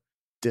or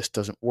this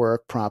doesn't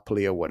work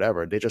properly or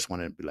whatever. They just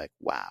want to be like,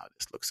 wow,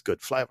 this looks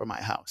good. Fly over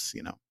my house,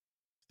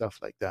 stuff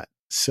like that.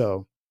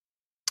 So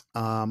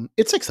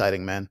It's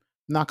exciting, man.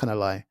 Not gonna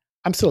lie.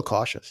 I'm still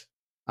cautious.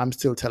 I'm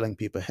still telling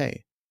people,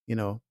 hey,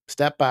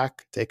 step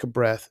back, take a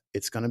breath.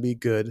 It's gonna be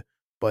good.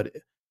 But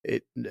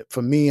it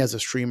for me as a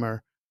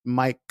streamer,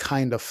 my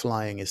kind of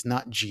flying is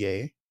not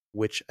GA,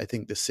 which I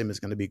think the sim is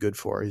gonna be good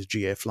for, is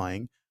GA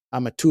flying.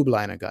 I'm a tube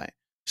liner guy.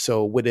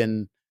 So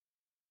within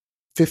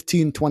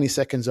 15, 20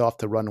 seconds off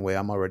the runway,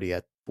 I'm already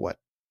at what,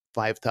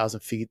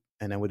 5,000 feet.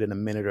 And then within a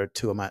minute or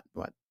two, I'm at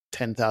what,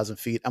 10,000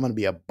 feet. I'm going to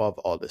be above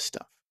all this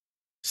stuff.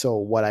 So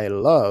what I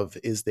love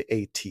is the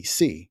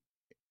ATC.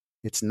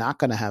 It's not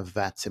going to have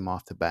VATSIM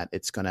off the bat.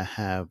 It's going to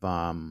have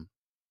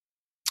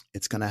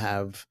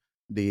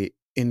the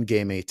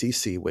in-game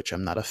ATC, which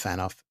I'm not a fan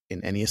of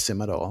in any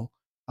sim at all.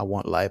 I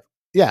want live.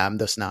 Yeah, I'm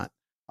just not.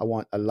 I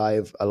want a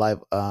live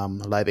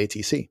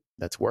ATC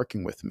that's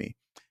working with me.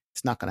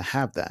 It's not going to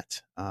have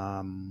that.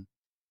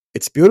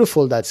 It's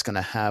beautiful that it's going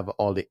to have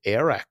all the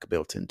AIRAC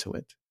built into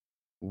it,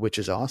 which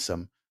is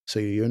awesome. So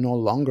you're no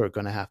longer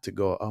going to have to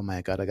go, oh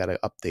my God, I got to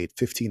update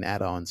 15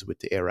 add-ons with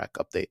the AIRAC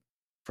update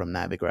from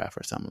Navigraph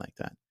or something like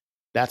that.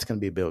 That's going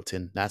to be built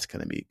in. That's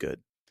going to be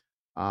good.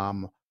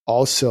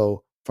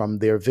 Also, from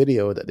their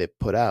video that they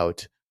put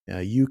out,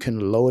 you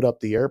can load up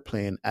the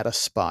airplane at a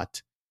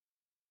spot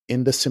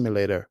in the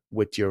simulator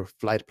with your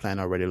flight plan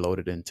already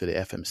loaded into the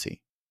FMC.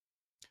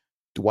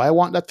 Do I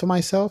want that for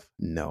myself?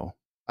 No.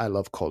 I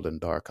love cold and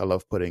dark. I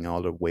love putting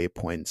all the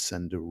waypoints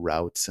and the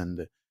routes and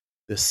the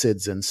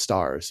SIDS and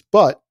stars.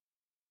 But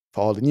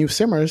for all the new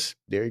simmers,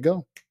 there you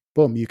go.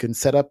 Boom, you can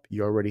set up.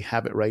 You already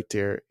have it right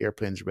there.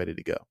 Airplane's ready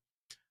to go.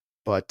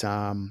 But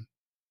I'm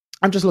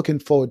just looking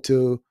forward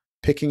to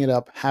picking it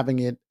up, having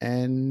it,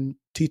 and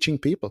teaching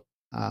people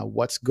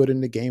what's good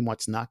in the game,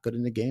 what's not good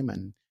in the game,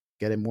 and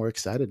getting more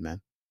excited,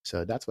 man.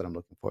 So that's what I'm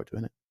looking forward to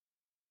in it.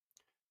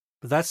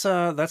 But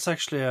that's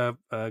actually a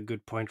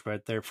good point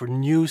right there. For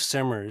new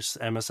simmers,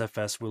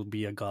 MSFS will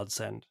be a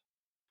godsend.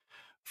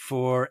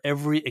 For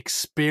every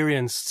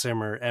experienced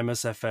simmer,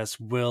 MSFS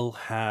will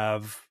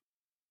have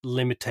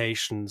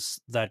limitations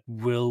that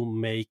will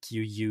make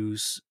you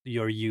use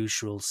your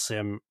usual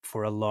sim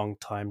for a long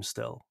time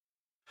still.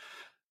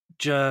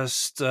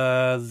 Just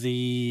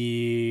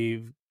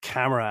the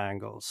camera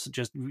angles.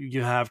 Just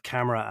you have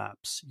camera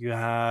apps. You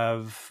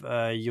have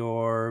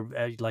your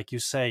like you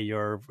say,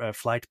 your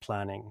flight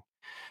planning.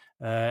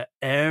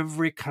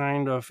 Every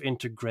kind of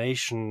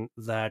integration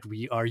that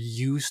we are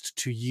used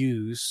to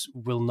use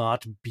will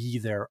not be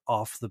there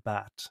off the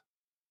bat.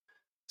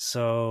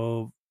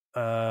 So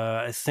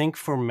I think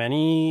for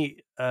many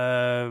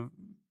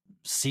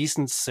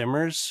seasoned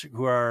simmers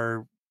who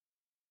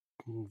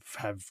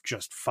have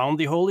just found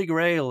the Holy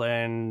Grail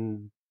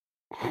and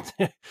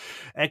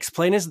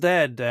X-Plane is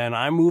dead and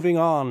I'm moving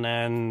on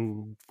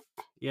and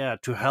yeah,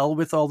 to hell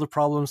with all the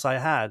problems I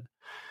had,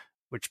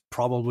 which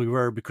probably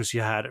were because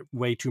you had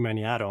way too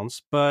many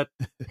add-ons. But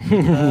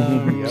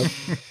No,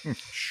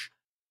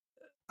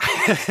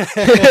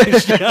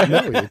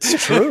 it's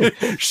true.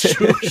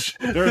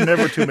 There are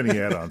never too many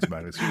add-ons,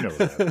 Magnus. You know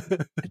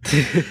that.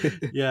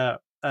 Yeah,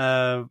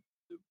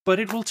 but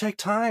it will take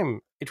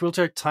time. It will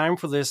take time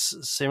for this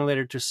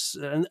simulator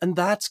to, and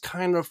that's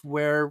kind of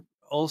where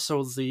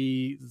also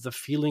the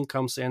feeling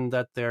comes in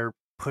that they're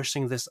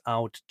pushing this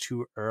out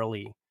too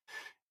early.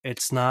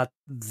 It's not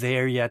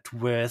there yet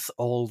with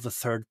all the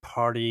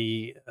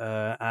third-party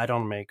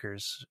add-on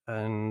makers,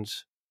 and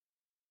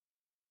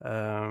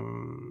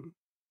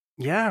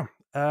yeah.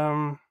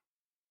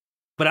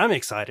 But I'm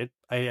excited.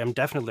 I am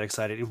definitely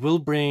excited. It will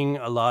bring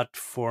a lot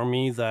for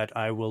me that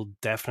I will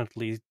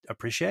definitely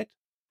appreciate.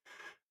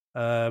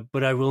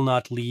 But I will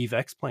not leave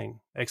X-Plane.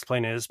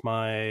 X-Plane is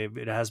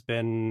it has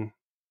been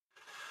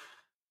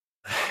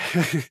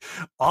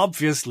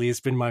obviously it's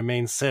been my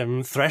main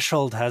sim.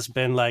 Threshold has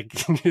been like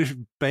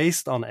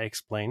based on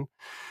X-Plane.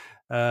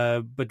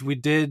 But we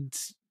did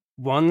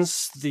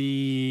once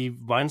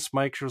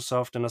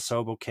Microsoft and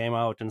Asobo came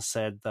out and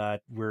said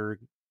that we're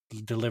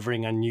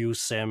delivering a new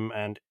sim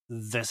and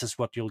this is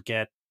what you'll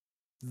get.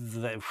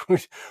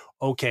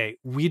 Okay,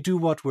 we do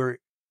what we're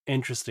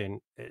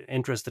interested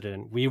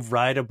in. We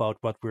write about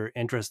what we're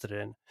interested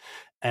in,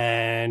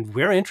 and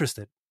we're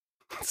interested.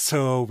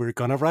 So we're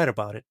gonna write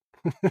about it.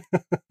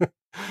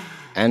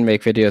 And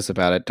make videos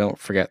about it. Don't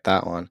forget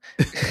that one.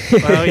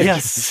 Oh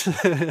yes,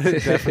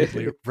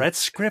 definitely. Read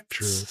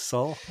scripts,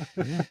 Saul.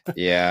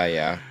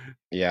 Yeah.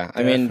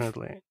 I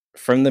mean,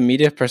 from the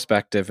media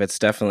perspective, it's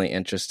definitely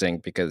interesting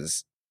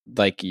because,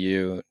 like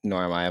you,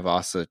 Norm, I have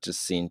also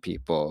just seen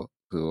people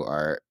who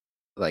are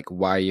like,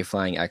 "Why are you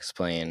flying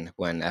X-Plane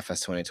when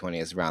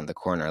FS2020 is around the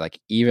corner?" Like,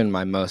 even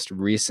my most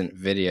recent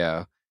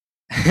video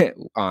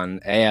on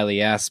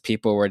ALES,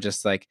 people were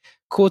just like,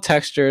 cool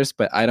textures,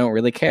 but I don't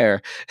really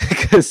care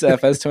because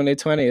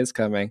FS2020 is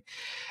coming.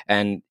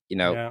 And,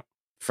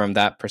 from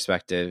that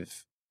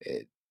perspective,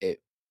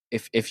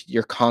 if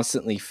you're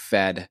constantly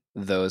fed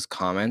those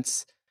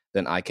comments,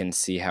 then I can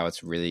see how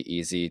it's really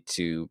easy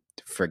to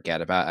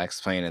forget about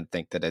X-Plane and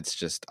think that it's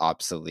just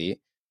obsolete.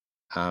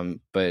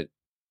 But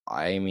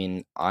I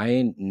mean,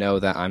 I know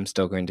that I'm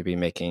still going to be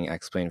making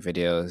X-Plane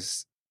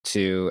videos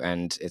too,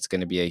 and it's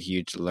going to be a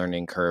huge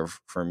learning curve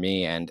for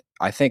me. And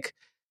I think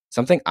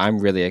something I'm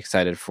really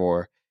excited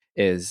for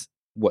is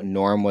what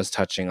Norm was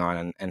touching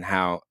on, and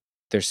how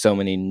there's so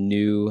many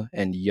new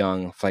and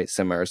young flight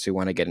simmers who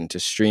want to get into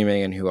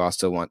streaming and who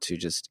also want to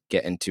just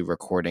get into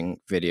recording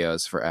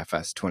videos for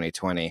FS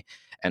 2020.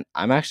 And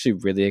I'm actually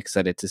really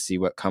excited to see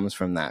what comes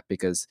from that,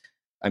 because,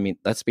 I mean,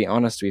 let's be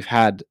honest, we've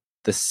had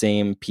the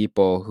same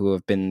people who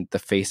have been the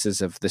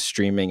faces of the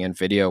streaming and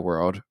video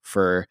world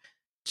for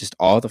just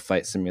all the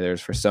flight simulators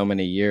for so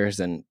many years.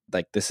 And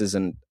like, this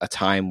isn't a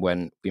time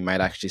when we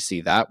might actually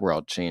see that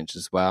world change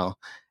as well,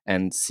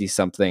 and see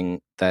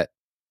something that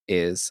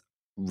is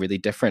really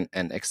different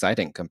and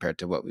exciting compared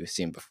to what we've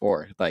seen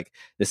before. Like,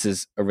 this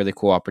is a really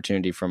cool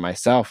opportunity for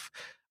myself,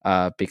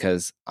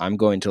 because I'm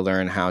going to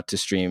learn how to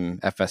stream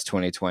FS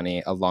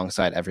 2020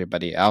 alongside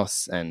everybody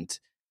else, and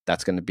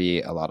that's going to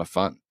be a lot of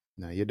fun.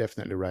 No, you're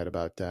definitely right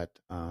about that.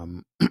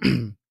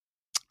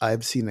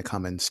 I've seen the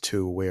comments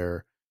too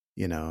where,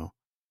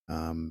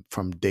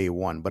 from day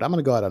one, but I'm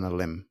going to go out on a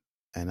limb,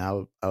 and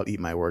I'll eat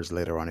my words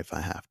later on if I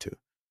have to.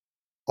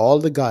 All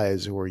the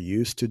guys who are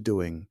used to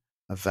doing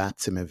a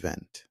VATSIM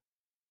event,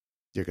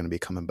 you're going to be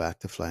coming back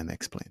to fly an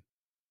X-plane.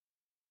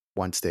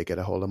 Once they get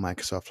a hold of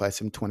Microsoft Flight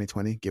Sim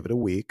 2020, give it a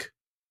week.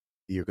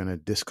 You're going to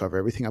discover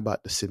everything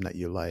about the sim that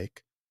you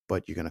like,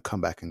 but you're going to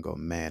come back and go,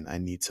 man, I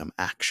need some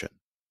action,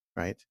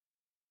 right?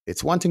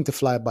 It's one thing to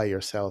fly by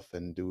yourself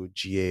and do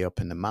GA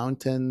up in the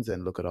mountains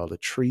and look at all the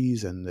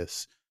trees and the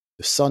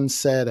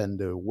sunset and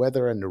the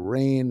weather and the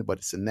rain, but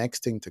it's the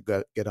next thing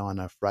to get on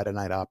a Friday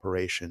night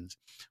operations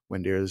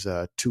when there's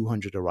a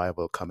 200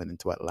 arrival coming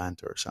into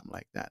Atlanta or something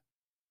like that.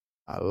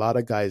 A lot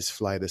of guys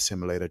fly the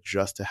simulator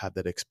just to have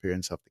that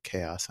experience of the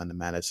chaos and the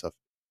madness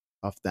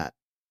of that.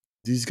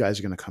 These guys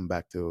are going to come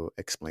back to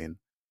explain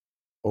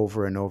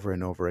over and over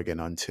and over again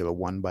until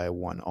one by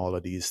one, all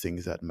of these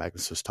things that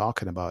Magnus was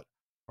talking about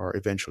are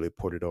eventually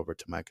ported over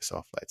to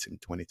Microsoft Flight Sim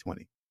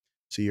 2020.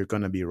 So you're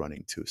going to be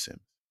running 2 sims.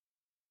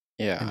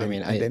 Yeah,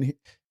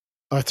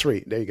 or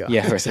 3. There you go.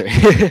 Yeah, or 3.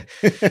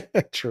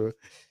 True.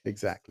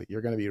 Exactly.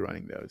 You're going to be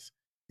running those.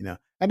 And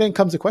then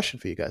comes a question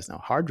for you guys now.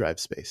 Hard drive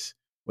space.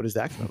 What is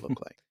that going to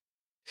look like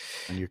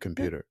on your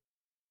computer?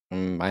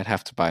 I'd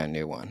have to buy a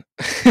new one.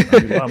 A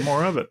lot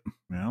more of it.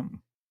 Yeah.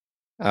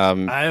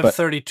 I have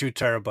 32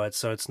 terabytes,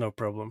 so it's no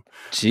problem.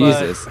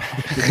 Jesus.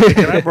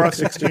 Can I borrow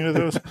 16 of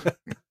those?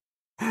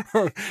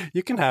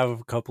 You can have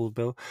a couple,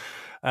 Bill.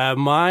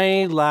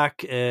 My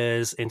lack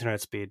is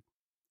internet speed,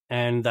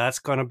 and that's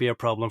going to be a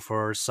problem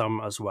for some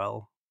as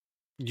well.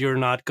 You're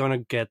not going to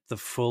get the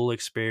full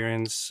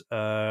experience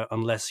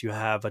unless you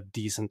have a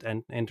decent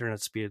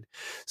internet speed.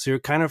 So you're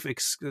kind of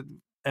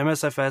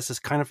MSFS is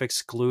kind of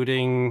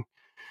excluding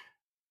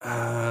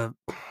I'm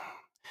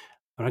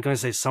not going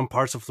to say some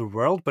parts of the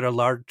world, but a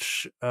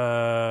large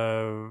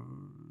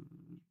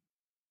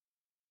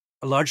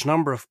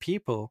number of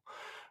people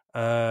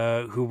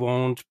who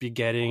won't be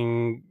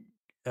getting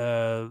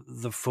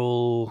the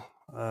full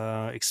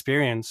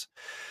experience.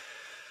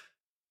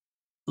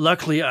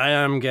 Luckily, I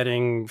am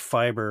getting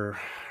fiber,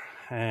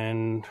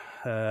 and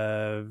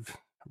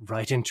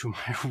right into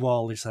my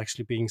wall is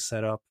actually being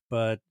set up,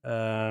 but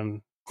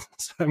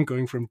so I'm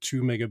going from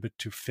 2 megabit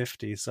to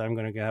 50, so I'm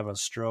going to have a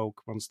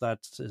stroke once that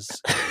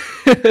is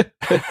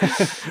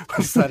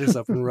once that is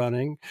up and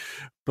running.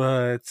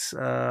 But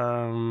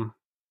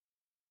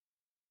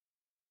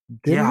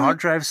hard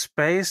drive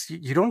space,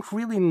 you don't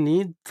really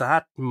need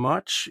that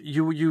much.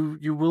 You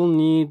will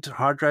need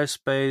hard drive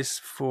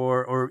space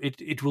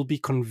it will be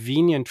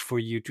convenient for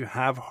you to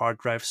have hard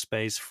drive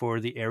space for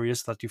the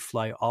areas that you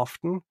fly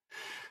often.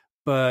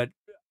 But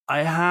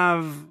I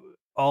have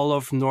all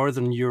of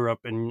Northern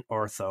Europe in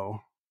ortho,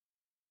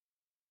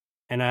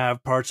 and I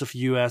have parts of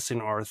US in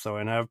ortho,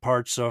 and I have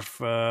parts of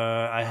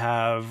I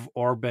have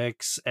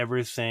Orbix,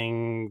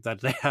 everything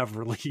that they have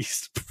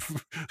released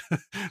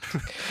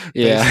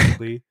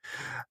basically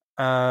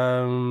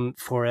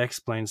for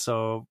X-Plane.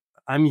 So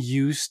I'm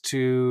used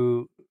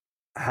to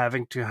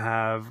having to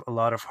have a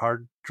lot of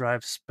hard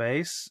drive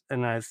space,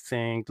 and I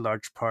think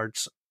large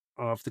parts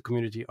of the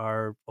community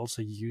are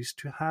also used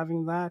to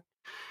having that.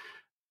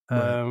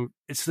 Right.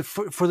 It's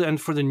for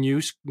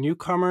the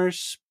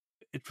newcomers,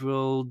 it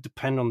will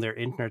depend on their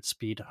internet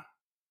speed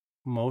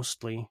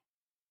mostly.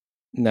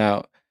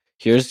 Now,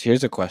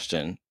 here's a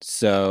question.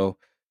 So,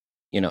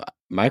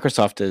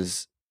 Microsoft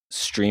is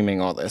streaming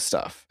all this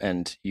stuff,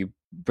 and you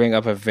bring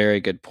up a very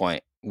good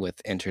point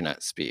with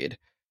internet speed.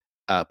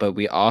 But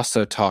we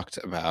also talked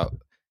about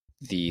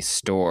the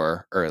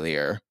store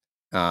earlier,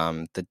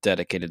 the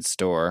dedicated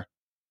store.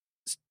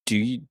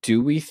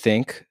 Do we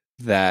think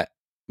that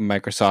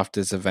Microsoft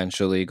is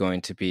eventually going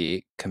to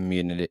be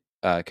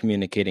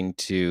communicating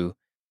to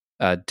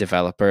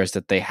developers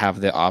that they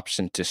have the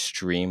option to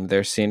stream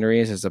their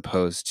sceneries, as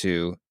opposed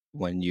to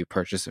when you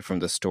purchase it from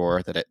the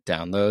store that it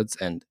downloads?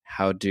 And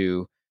how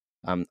do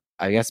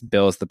I guess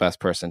Bill's the best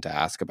person to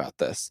ask about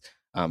this,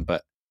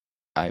 but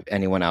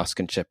anyone else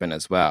can chip in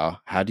as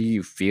well. How do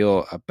you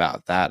feel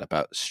about that,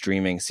 about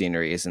streaming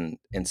sceneries and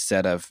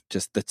instead of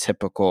just the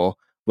typical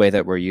way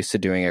that we're used to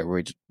doing it,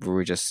 where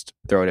we just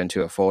throw it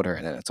into a folder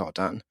and then it's all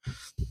done.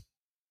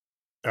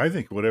 I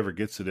think whatever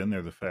gets it in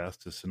there the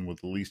fastest and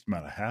with the least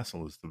amount of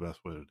hassle is the best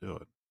way to do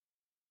it.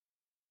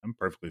 I'm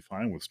perfectly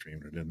fine with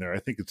streaming it in there. I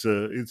think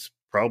it's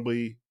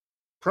probably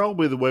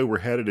the way we're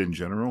headed in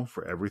general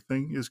for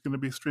everything is going to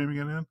be streaming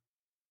it in.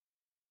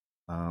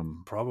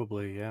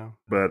 Probably, yeah.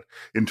 But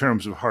in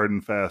terms of hard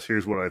and fast,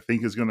 here's what I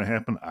think is going to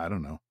happen. I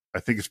don't know. I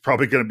think it's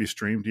probably going to be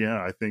streamed.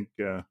 Yeah, I think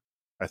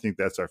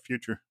that's our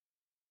future.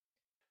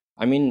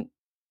 I mean,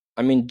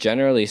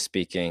 generally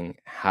speaking,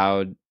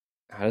 how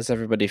does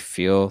everybody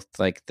feel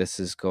like this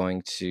is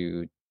going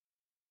to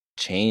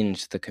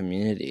change the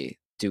community?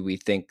 Do we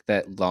think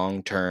that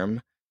long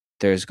term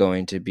there's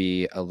going to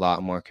be a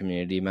lot more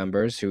community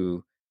members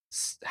who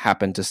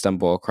happen to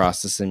stumble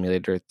across the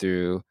simulator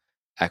through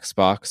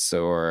Xbox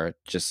or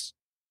just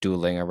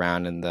dueling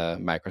around in the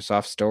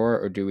Microsoft store?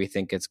 Or do we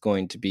think it's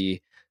going to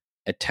be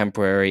a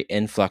temporary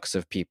influx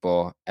of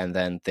people and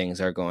then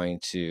things are going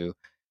to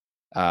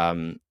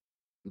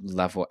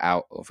level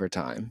out over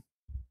time?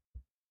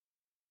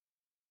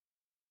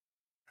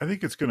 I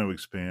think it's going to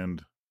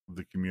expand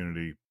the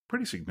community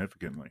pretty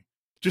significantly.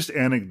 Just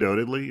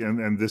anecdotally,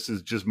 and this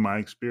is just my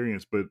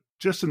experience, but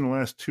just in the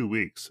last 2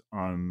 weeks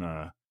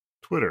on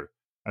Twitter,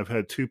 I've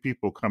had two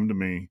people come to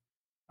me.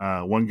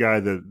 One guy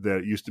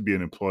that used to be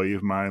an employee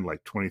of mine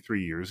like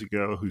 23 years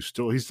ago, he's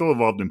still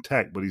involved in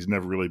tech, but he's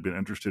never really been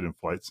interested in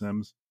flight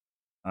sims.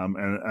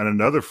 And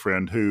another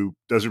friend who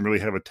doesn't really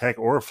have a tech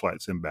or a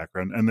flight sim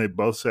background, and they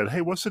both said, "Hey,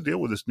 what's the deal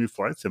with this new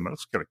flight sim? That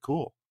looks kind of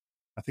cool.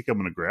 I think I'm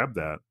going to grab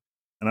that."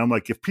 And I'm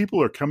like, if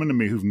people are coming to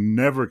me who've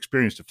never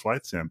experienced a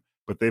flight sim,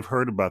 but they've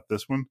heard about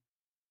this one,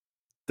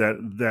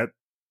 that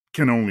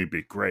can only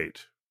be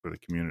great for the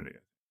community.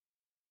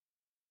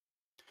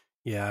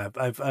 Yeah,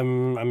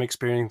 I'm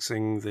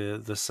experiencing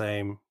the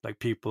same, like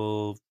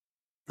people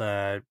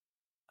that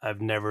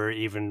I've never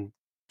even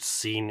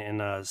seen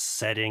in a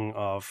setting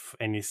of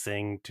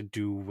anything to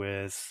do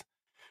with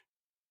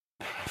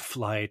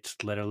flight,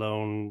 let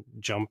alone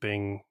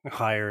jumping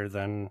higher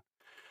than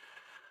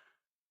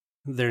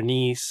their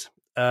knees.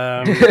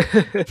 They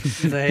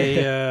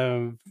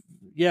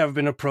have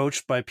been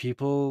approached by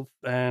people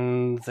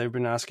and they've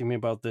been asking me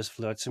about this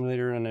flight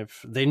simulator, and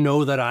if they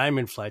know that I'm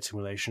in flight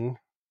simulation.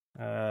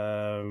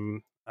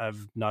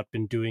 I've not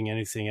been doing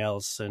anything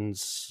else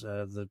since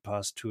the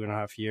past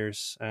 2.5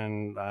 years,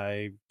 and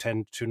I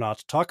tend to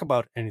not talk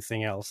about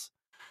anything else.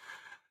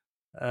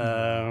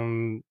 But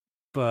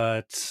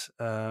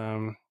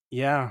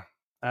yeah,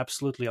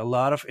 absolutely, a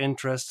lot of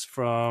interest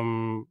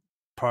from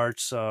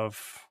parts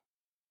of,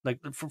 like,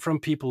 from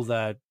people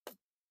that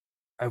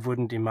I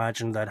wouldn't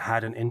imagine that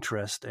had an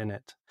interest in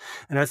it.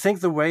 And I think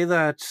the way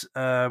that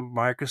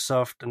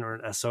Microsoft or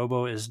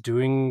Asobo is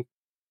doing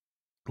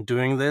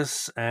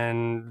this,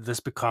 and this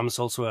becomes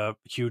also a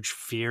huge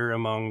fear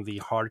among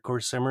the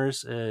hardcore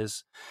simmers,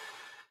 is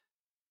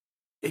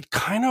it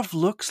kind of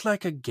looks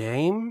like a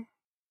game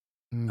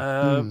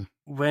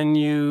when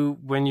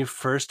you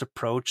first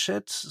approach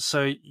it.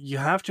 So you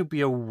have to be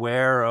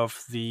aware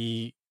of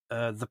the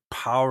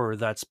power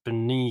that's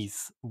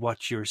beneath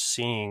what you're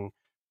seeing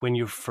when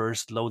you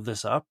first load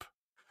this up,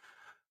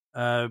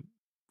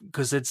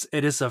 because it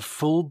is a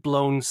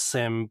full-blown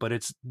sim, but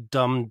it's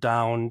dumbed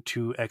down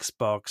to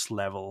Xbox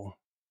level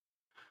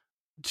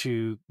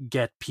to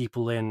get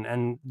people in,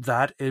 and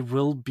that it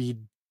will be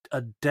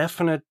a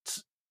definite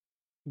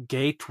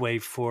gateway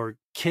for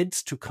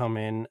kids to come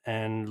in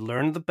and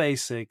learn the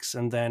basics,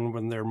 and then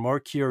when they're more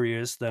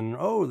curious, then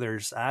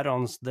there's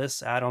add-ons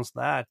this, add-ons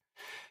that,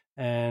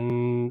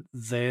 and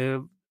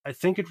I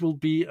think it will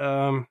be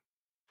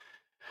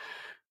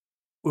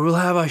we will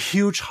have a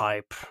huge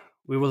hype.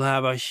 We will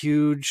have a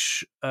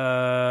huge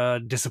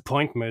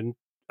disappointment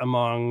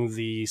among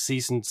the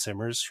seasoned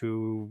simmers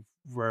who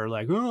were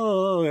like,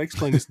 "Oh,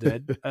 X-Plane is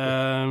dead,"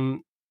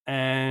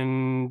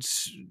 and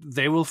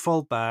they will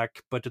fall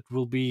back. But it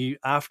will be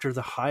after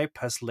the hype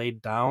has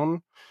laid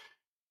down.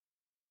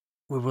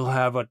 We will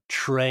have a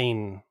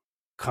train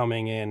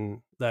coming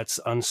in that's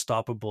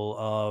unstoppable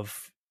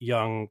of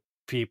young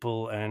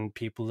people and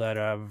people that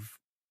have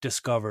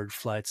discovered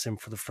flight sim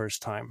for the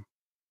first time,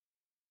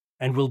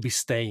 and will be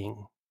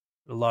staying.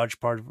 A large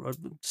part of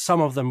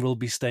some of them will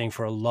be staying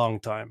for a long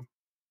time.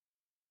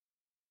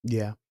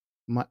 Yeah,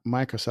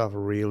 Microsoft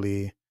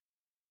really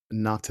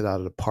knocked it out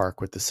of the park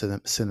with the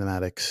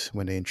cinematics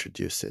when they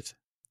introduced it.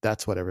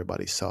 That's what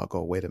everybody saw.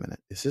 Go, wait a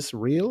minute, is this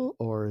real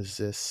or is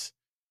this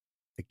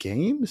a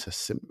game? Is the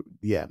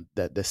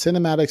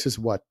cinematics is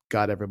what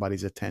got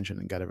everybody's attention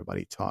and got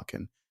everybody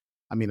talking.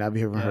 I mean, I've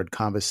even heard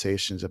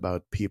conversations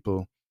about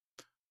people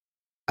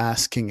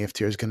asking if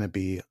there's going to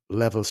be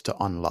levels to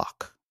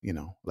unlock,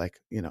 like,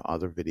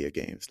 other video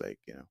games, like,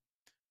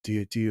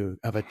 do you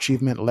have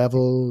achievement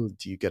level?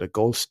 Do you get a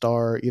gold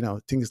star?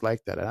 Things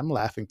like that. And I'm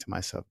laughing to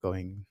myself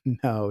going,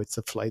 no, it's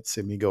a flight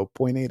sim. You go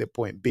point A to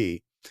point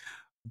B,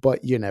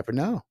 but you never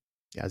know.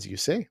 As you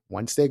say,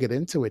 once they get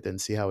into it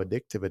and see how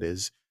addictive it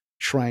is,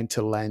 trying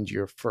to land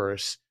your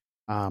first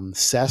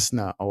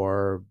Cessna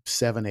or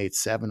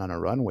 787 on a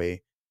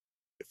runway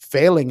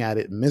failing at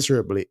it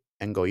miserably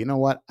and go, you know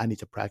what, I need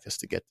to practice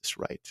to get this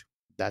right.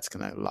 That's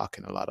going to lock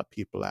in a lot of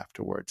people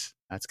afterwards.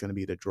 That's going to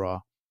be the draw.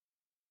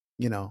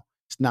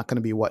 It's not going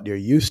to be what you're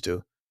used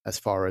to as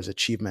far as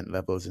achievement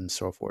levels and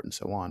so forth and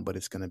so on, but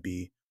it's going to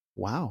be,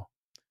 wow.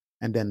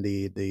 And then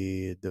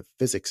the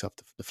physics of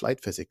the flight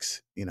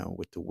physics,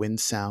 with the wind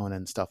sound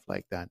and stuff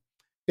like that,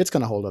 it's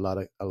going to hold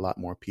a lot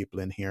more people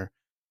in here.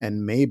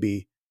 And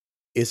maybe,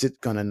 is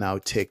it going to now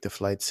take the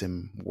flight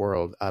sim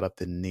world out of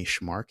the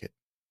niche market?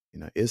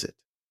 Is it?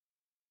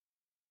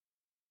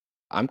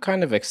 I'm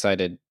kind of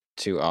excited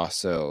to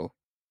also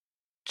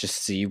just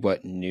see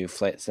what new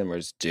flight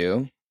simmers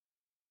do.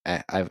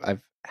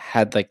 I've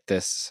had like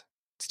this,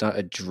 it's not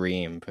a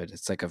dream, but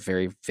it's like a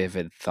very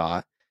vivid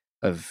thought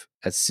of,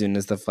 as soon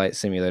as the flight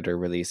simulator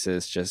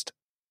releases, just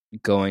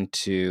going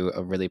to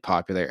a really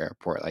popular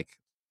airport like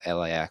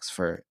LAX,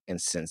 for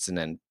instance, and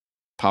then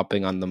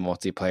popping on the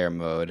multiplayer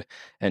mode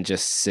and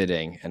just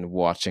sitting and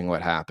watching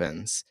what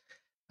happens,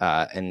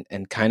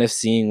 and kind of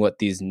seeing what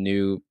these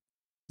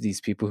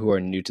people who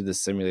are new to the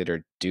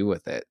simulator do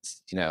with it.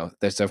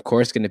 There's of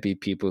course going to be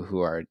people who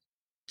are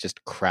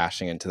just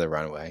crashing into the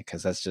runway,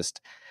 because that's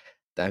just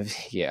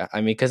yeah, I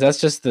mean, because that's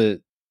just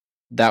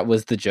that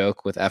was the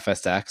joke with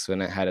FSX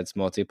when it had its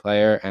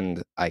multiplayer,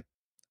 and I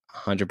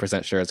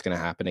 100% sure it's going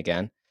to happen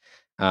again.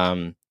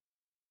 But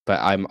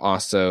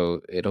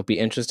it'll be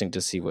interesting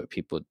to see what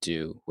people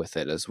do with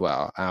it as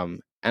well.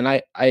 And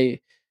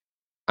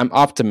I'm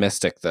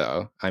optimistic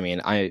though. I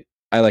mean, I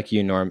like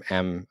you, Norm,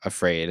 am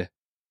afraid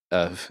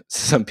of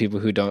some people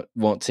who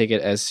won't take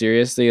it as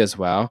seriously as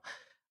well,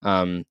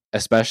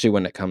 especially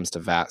when it comes to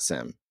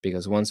VATSIM,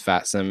 because once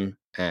VATSIM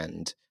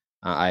and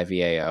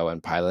IVAO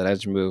and Pilot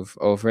Edge move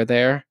over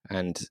there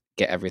and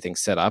get everything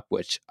set up,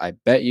 which I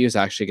bet you is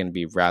actually going to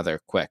be rather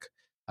quick,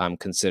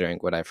 considering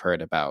what I've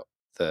heard about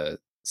the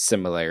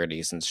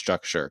similarities in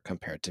structure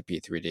compared to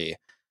P3D,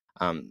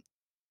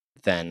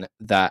 then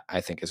that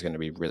I think is going to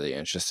be really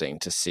interesting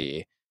to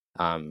see.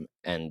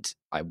 And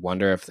I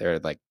wonder if they're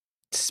like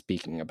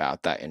speaking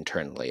about that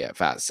internally at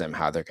VATSIM,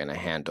 how they're going to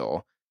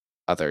handle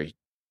other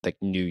like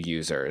new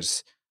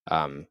users,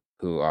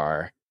 who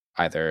are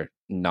either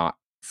not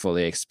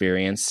fully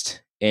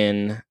experienced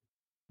in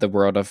the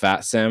world of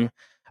VATSIM,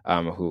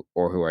 who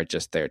are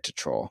just there to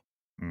troll.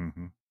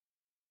 Mm-hmm.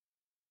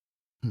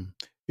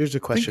 Here's a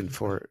question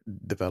for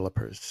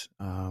developers.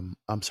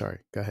 I'm sorry,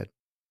 go ahead.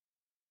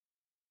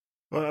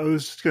 Well, I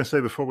was just going to say,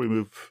 before we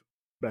move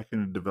back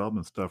into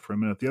development stuff for a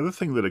minute, the other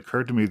thing that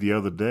occurred to me the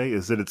other day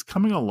is that it's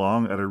coming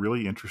along at a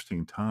really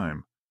interesting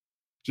time,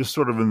 just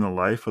sort of in the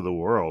life of the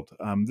world.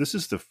 This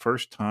is the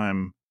first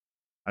time,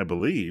 I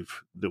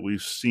believe, that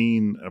we've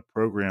seen a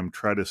program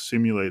try to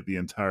simulate the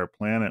entire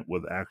planet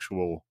with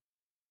actual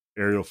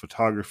aerial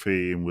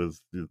photography and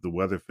with the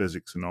weather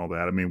physics and all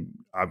that. I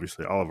mean,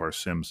 obviously, all of our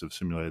sims have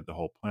simulated the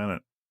whole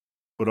planet,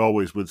 but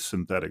always with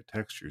synthetic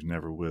textures,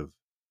 never with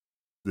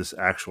this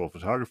actual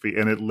photography.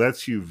 And it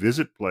lets you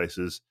visit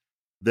places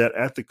that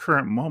at the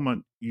current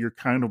moment you're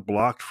kind of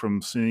blocked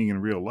from seeing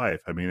in real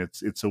life. I mean,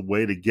 it's a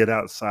way to get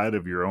outside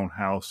of your own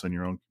house and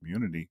your own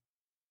community,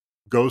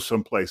 go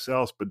someplace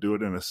else, but do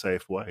it in a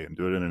safe way and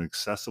do it in an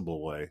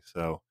accessible way.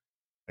 So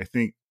I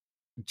think,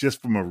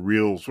 just from a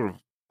real sort of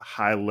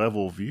high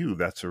level view,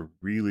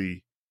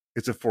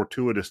 it's a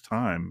fortuitous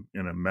time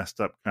in a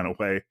messed up kind of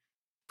way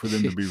for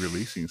them to be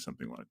releasing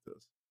something like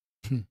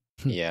this.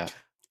 Yeah.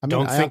 I mean,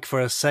 don't think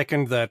for a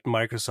second that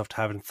Microsoft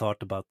haven't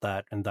thought about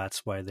that, and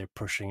that's why they're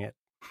pushing it.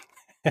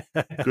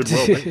 Could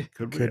well be.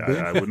 Could be.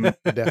 I wouldn't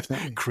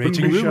definitely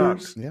creating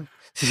rumors. Yeah,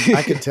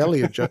 I can tell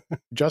you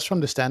just from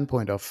the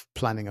standpoint of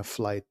planning a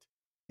flight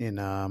in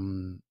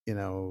in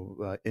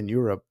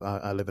Europe.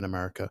 I live in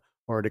America,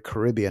 or the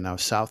Caribbean, now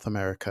South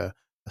America,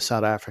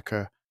 South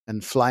Africa,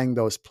 and flying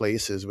those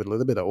places with a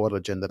little bit of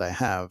autogen that I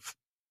have,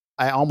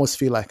 I almost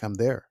feel like I'm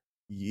there.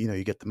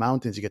 You get the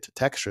mountains, you get the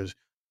textures,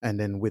 and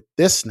then with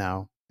this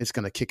now, it's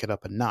going to kick it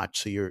up a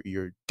notch. So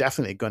you're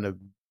definitely going to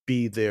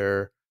be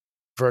there,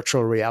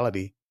 virtual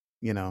reality,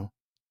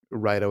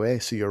 right away.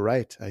 So you're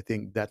right. I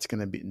think that's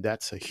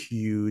a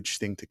huge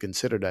thing to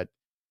consider, that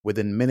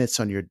within minutes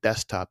on your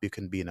desktop, you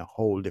can be in a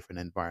whole different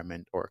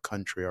environment or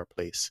country or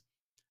place.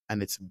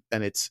 And it's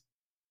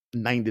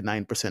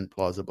 99%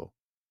 plausible.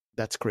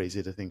 That's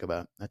crazy to think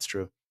about. That's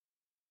true.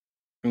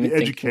 The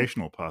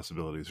educational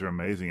possibilities are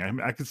amazing.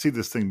 I could see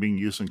this thing being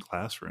used in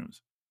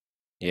classrooms.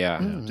 Yeah.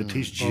 To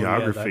teach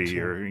geography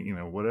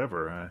or,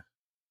 whatever.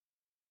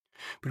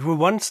 But we're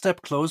one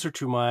step closer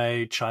to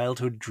my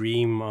childhood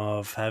dream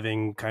of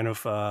having kind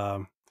of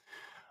a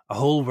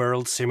whole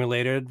world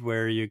simulated,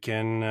 where you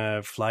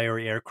can fly your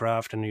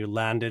aircraft and you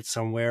land it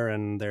somewhere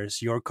and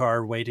there's your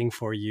car waiting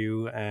for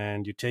you,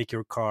 and you take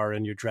your car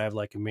and you drive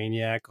like a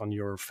maniac on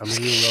your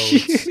familiar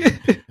roads.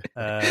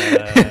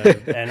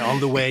 And on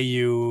the way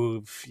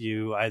you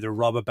either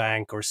rob a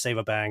bank or save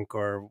a bank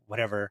or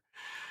whatever.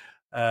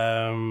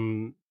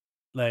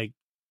 Like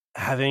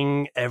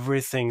having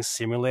everything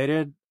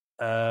simulated,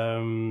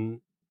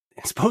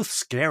 it's both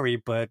scary,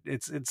 but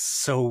it's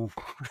so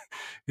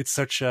it's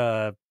such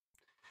a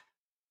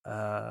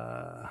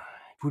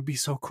would be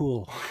so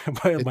cool.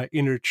 My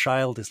inner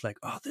child is like,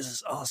 oh, this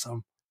is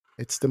awesome.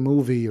 It's the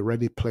movie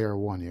Ready Player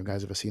One. You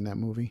guys ever seen that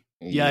movie?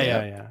 Yeah,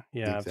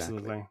 exactly.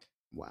 Absolutely.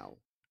 Wow.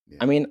 Yeah.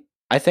 I mean,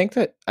 I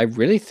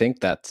really think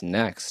that's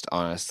next,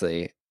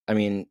 honestly. I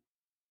mean,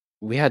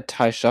 we had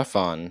Ty Schuff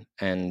on,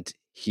 and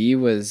he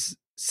was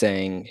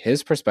saying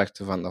his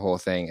perspective on the whole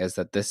thing is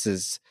that this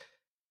is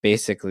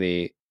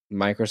basically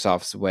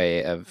Microsoft's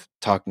way of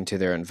talking to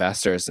their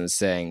investors and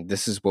saying,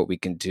 this is what we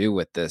can do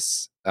with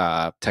this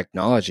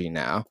technology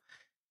now.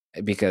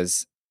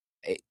 Because,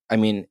 I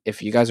mean,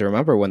 if you guys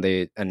remember when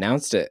they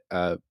announced it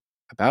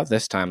about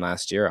this time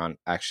last year on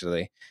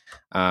actually,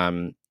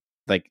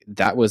 like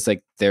that was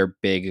like their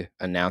big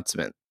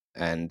announcement.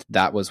 And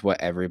that was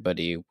what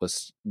everybody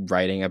was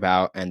writing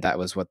about. And that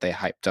was what they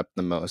hyped up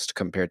the most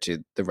compared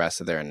to the rest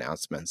of their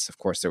announcements. Of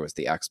course, there was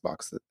the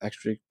Xbox. That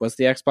actually, was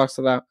the Xbox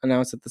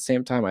announced at the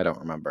same time? I don't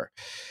remember.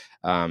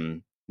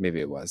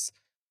 Maybe it was.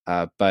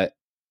 But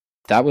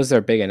that was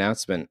their big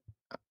announcement.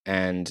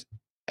 And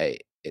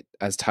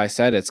as Ty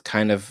said, it's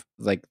kind of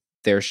like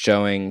they're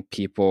showing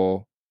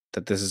people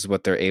that this is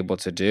what they're able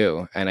to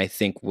do. And I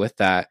think with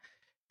that,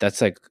 that's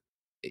like,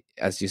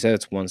 as you said,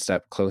 it's one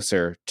step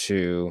closer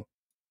to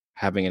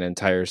having an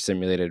entire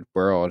simulated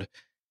world,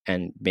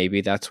 and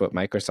maybe that's what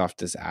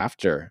Microsoft is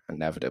after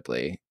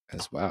inevitably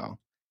as well,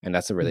 and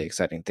that's a really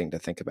exciting thing to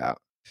think about.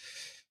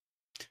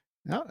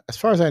 Now, as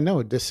far as I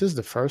know, this is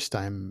the first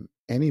time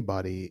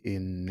anybody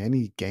in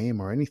any game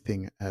or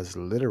anything has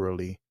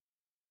literally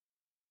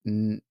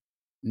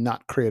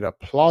not created a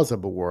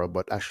plausible world,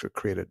 but actually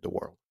created the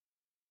world.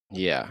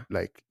 Yeah,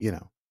 like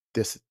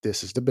this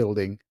is the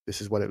building, this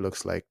is what it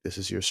looks like, this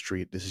is your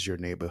street, this is your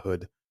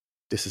neighborhood,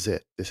 this is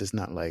it. This is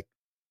not like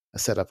a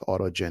set of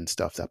autogen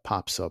stuff that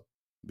pops up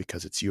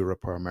because it's Europe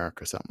or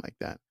America or something like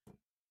that.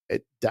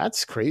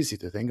 That's crazy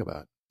to think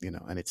about,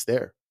 and it's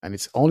there, and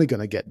it's only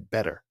going to get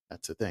better.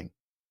 That's the thing.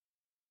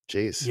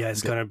 Jeez. Yeah,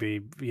 it's gonna be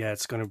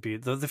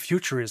the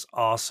future is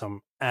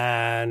awesome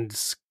and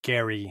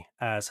scary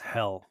as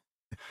hell.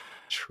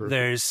 True.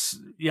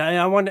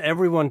 I want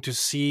everyone to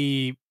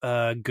see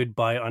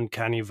Goodbye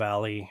Uncanny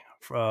Valley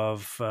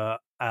of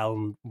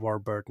Alan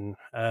Warburton.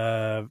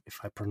 If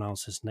I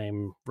pronounce his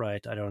name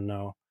right, I don't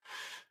know.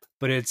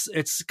 But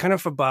it's kind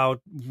of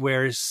about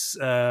where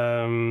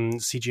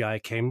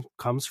CGI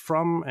comes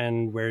from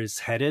and where it's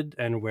headed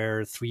and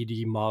where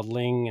 3D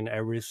modeling and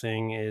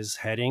everything is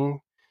heading.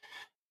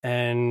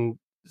 And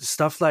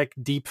stuff like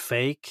deep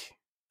fake,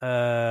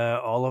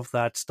 all of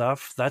that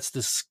stuff, that's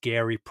the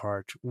scary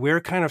part.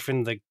 We're kind of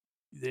in the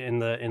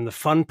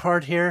fun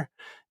part here,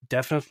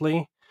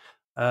 definitely.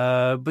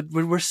 But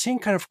we're seeing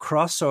kind of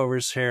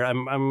crossovers here.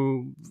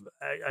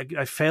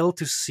 I fail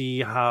to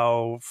see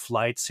how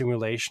flight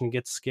simulation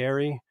gets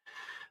scary,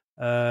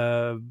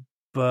 but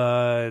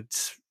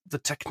the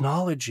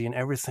technology and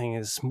everything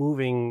is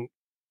moving.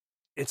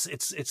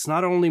 It's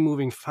not only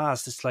moving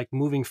fast; it's like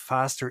moving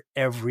faster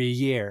every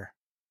year.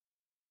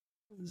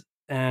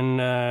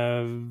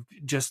 And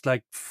just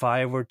like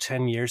 5 or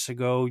 10 years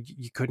ago,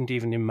 you couldn't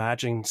even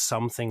imagine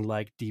something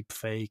like deep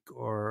fake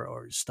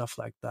or stuff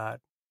like that.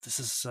 This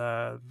is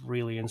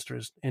really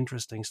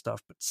interesting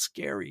stuff, but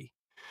scary.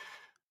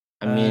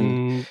 I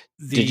mean,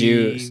 did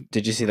you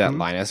see that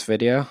Linus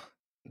video,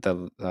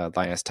 the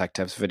Linus Tech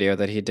Tips video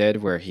that he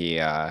did, where he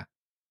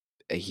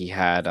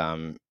had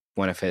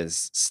one of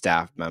his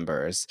staff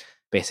members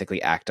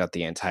basically act out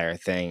the entire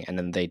thing, and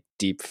then they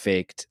deep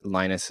faked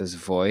Linus's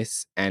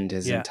voice and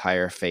his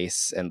entire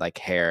face and like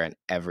hair and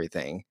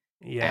everything.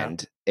 Yeah.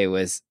 And it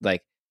was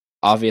like,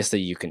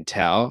 obviously you can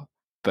tell,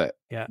 but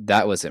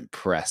that was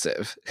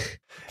impressive.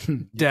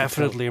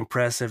 Definitely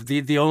impressive.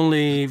 The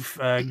only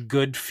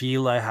good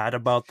feel I had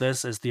about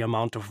this is the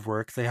amount of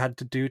work they had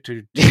to do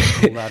to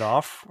pull that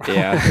off.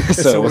 Yeah,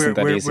 so it wasn't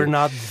that easy. We're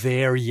not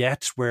there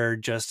yet where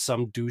just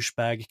some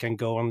douchebag can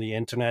go on the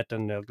internet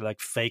and like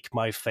fake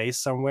my face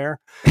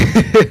somewhere.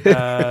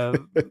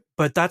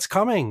 But that's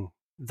coming.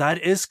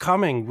 That is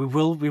coming. We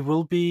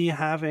will be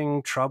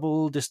having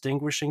trouble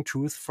distinguishing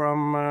truth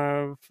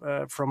from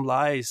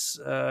lies,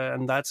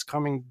 and that's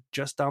coming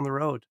just down the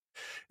road.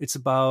 It's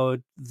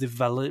about the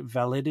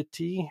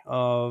validity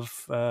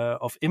of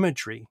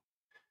imagery,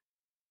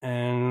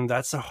 and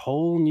that's a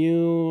whole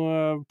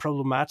new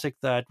problematic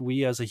that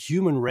we as a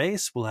human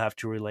race will have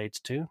to relate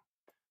to.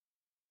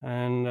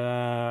 And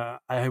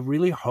I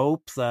really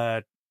hope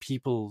that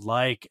people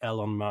like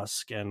Elon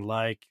Musk and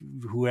like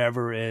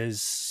whoever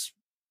is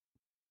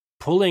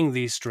pulling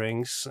these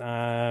strings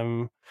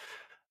have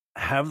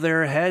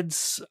their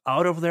heads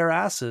out of their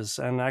asses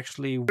and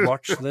actually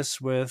watch this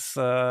with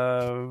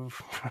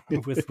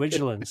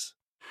vigilance.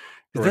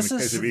 Or in the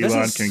case of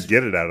Elon, can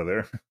get it out of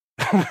there.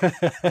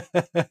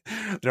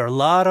 There are a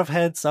lot of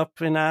heads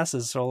up in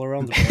asses all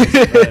around the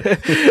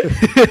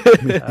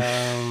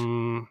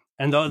place.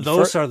 And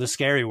those are the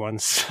scary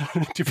ones,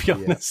 to be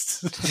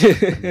honest.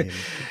 I mean,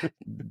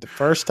 the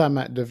first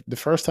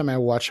time I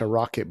watch a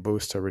rocket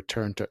booster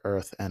return to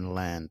Earth and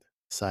land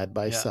side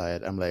by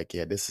side, I'm like,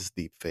 yeah, this is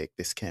deep fake.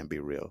 This can't be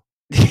real.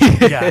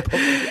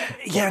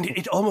 Yeah, and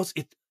it almost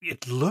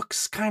it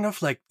looks kind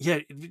of like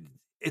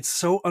it's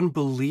so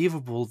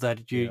unbelievable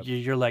that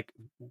you're like,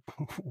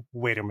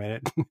 wait a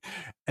minute,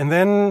 and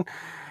then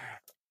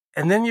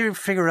you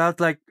figure out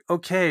like,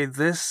 okay,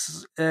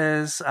 this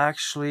is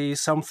actually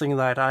something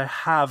that I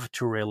have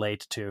to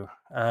relate to,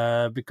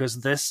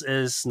 because this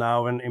is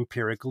now an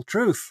empirical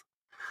truth.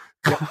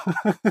 Yeah,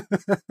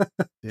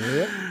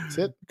 that's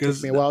it.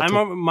 Because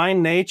my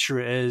nature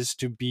is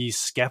to be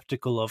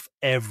skeptical of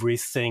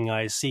everything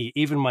I see,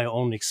 even my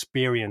own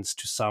experience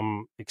to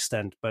some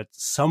extent. But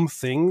some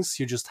things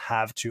you just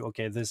have to.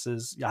 Okay,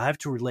 I have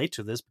to relate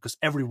to this because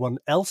everyone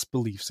else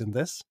believes in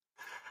this.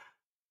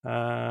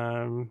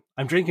 I'm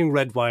drinking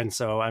red wine,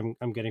 so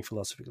I'm getting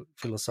philosophical.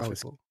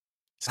 Oh,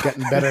 it's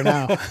getting better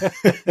now.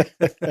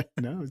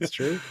 No, it's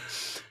true.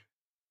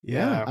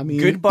 Yeah, I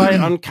mean, Goodbye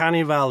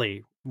Uncanny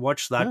Valley.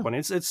 Watch that one.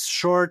 It's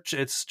short.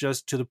 It's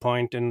just to the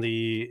point in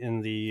the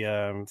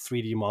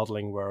 3D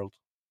modeling world.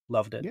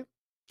 Loved it. Yeah,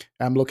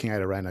 I'm looking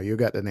at it right now. You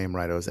got the name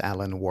right. It was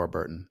Alan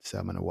Warburton. So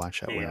I'm going to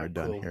watch that when we're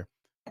done here.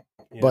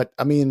 Yeah. But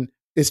I mean,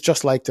 it's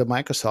just like the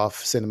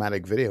Microsoft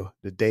cinematic video.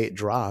 The day it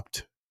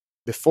dropped,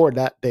 before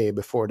that day,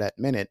 before that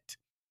minute,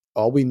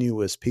 all we knew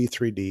was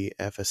P3D,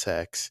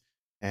 FSX,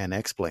 and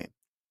X-Plane.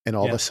 And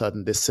all of a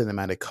sudden, this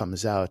cinematic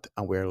comes out,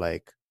 and we're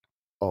like,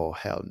 oh,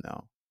 hell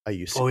no. Are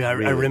you serious? Oh, yeah,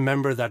 I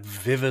remember that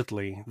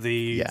vividly.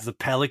 The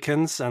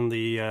Pelicans and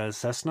the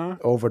Cessna.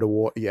 Over the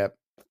war, yep.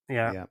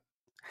 Yeah.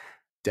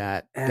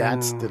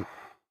 That's the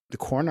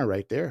corner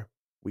right there.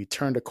 We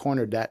turned a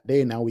corner that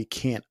day. Now we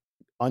can't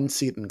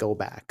unsee it and go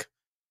back,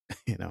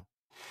 you know?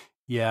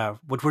 Yeah.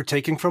 What we're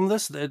taking from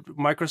this, that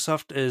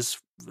Microsoft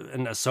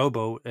and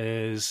Asobo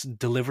is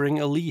delivering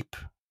a leap.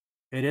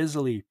 It is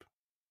a leap.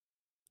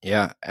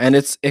 Yeah, and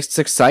it's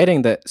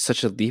exciting that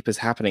such a leap is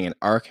happening in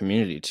our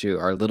community too,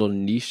 our little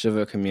niche of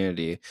a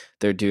community.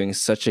 They're doing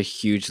such a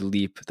huge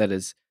leap that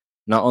is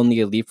not only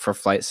a leap for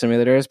flight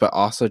simulators, but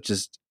also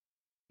just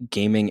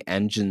gaming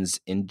engines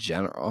in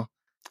general.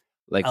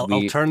 Like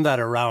I'll turn that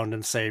around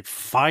and say,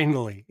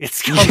 finally,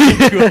 it's coming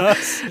to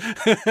us.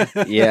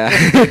 Yeah.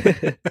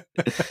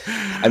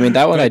 I mean,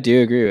 that one I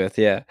do agree with,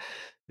 yeah.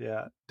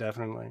 Yeah,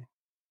 definitely.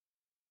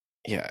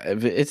 Yeah,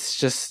 it's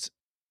just,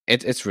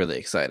 it's really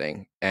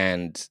exciting.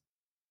 And,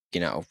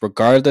 you know,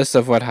 regardless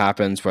of what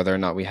happens, whether or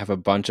not we have a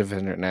bunch of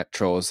internet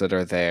trolls that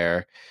are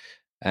there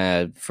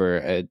for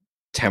a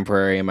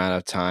temporary amount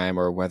of time,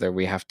 or whether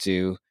we have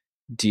to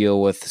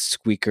deal with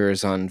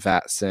squeakers on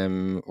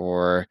VATSIM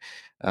or,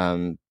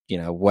 you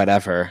know,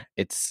 whatever,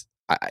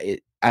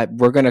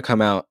 we're going to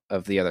come out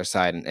of the other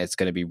side, and it's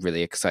going to be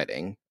really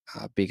exciting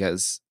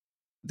because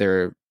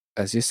they're,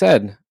 as you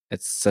said,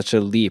 it's such a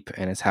leap,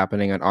 and it's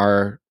happening in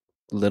our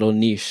little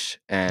niche.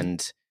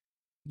 And,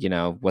 you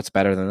know, what's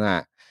better than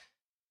that?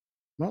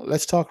 Well,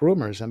 let's talk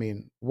rumors. I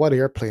mean, what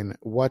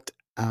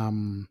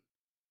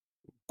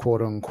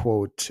quote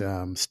unquote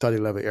study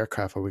level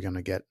aircraft are we going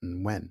to get,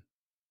 and when?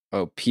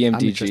 Oh,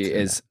 PMDG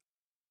is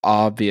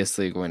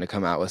obviously going to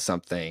come out with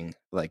something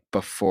like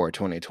before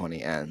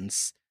 2020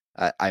 ends.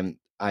 I'm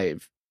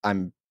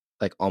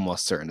like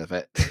almost certain of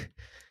it.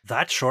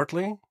 That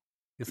shortly,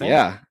 you think?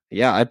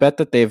 Yeah. I bet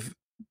that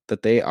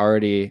they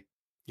already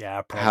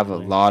probably have a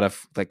lot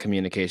of like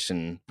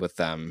communication with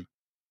them,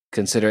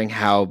 considering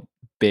how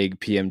big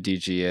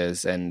PMDG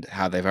is and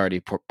how they've already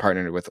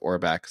partnered with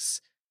Orbex.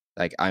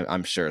 Like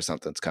I'm sure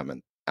something's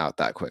coming out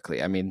that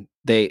quickly. I mean,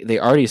 they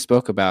already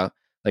spoke about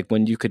like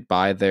when you could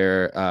buy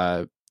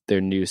their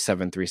new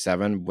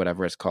 737,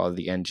 whatever it's called,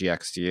 the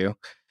NGXU.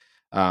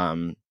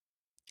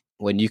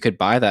 When you could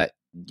buy that,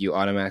 you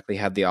automatically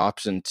had the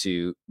option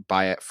to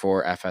buy it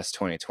for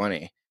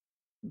FS2020.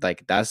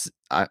 Like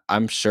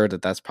I'm sure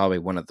that's probably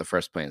one of the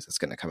first planes that's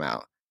going to come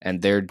out,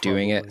 and they're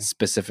doing it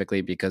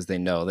specifically because they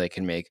know they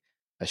can make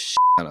a shit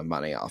ton of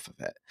money off of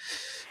it.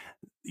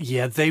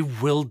 Yeah, they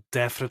will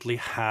definitely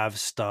have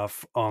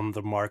stuff on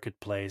the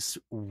marketplace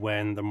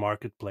when the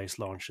marketplace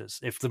launches.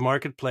 If the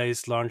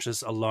marketplace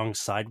launches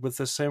alongside with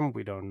the sim,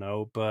 we don't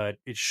know, but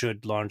it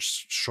should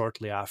launch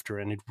shortly after,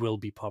 and it will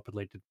be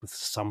populated with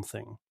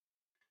something.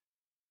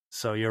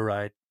 So you're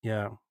right.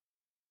 Yeah,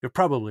 you're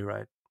probably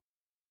right.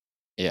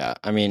 Yeah,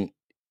 I mean,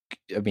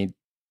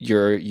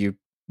 you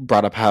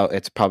brought up how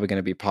it's probably going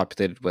to be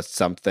populated with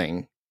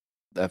something.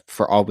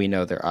 For all we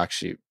know, they're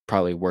actually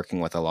probably working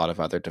with a lot of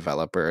other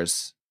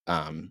developers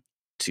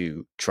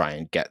to try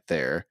and get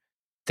their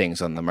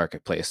things on the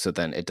marketplace, so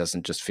then it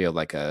doesn't just feel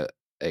like a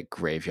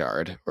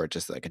graveyard or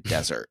just like a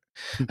desert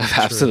of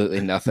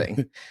absolutely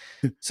nothing.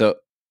 So,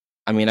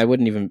 I mean, I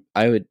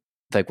would,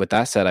 like, with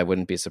that said, I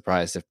wouldn't be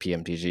surprised if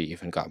PMDG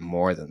even got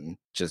more than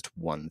just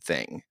one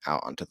thing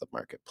out onto the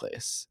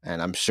marketplace.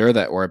 And I'm sure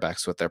that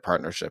Orbex, with their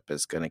partnership,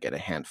 is going to get a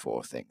handful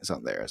of things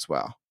on there as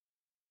well.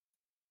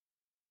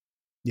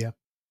 Yeah.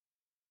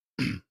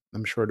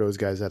 I'm sure those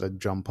guys had a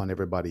jump on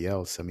everybody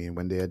else. I mean,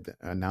 when they had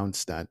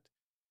announced that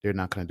they're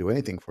not going to do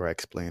anything for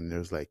X-Plane, it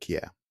was like,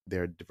 yeah,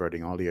 they're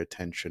diverting all the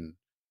attention,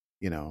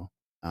 to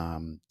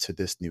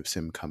this new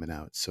sim coming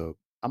out. So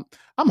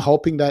I'm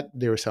hoping that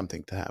there is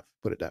something to have,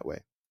 put it that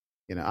way.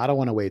 I don't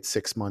want to wait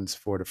 6 months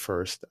for the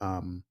first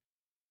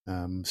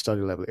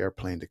study level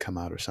airplane to come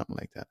out or something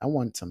like that. I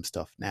want some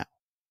stuff now.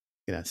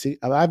 See,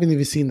 I haven't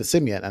even seen the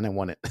sim yet, and I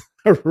want it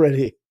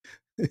already.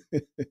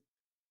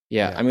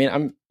 Yeah, I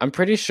mean, I'm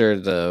pretty sure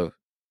we'll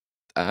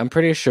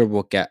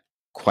get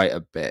quite a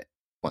bit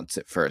once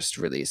it first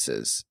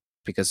releases,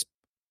 because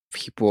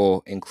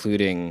people,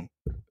 including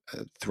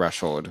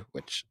Threshold,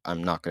 which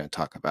I'm not going to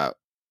talk about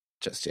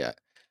just yet.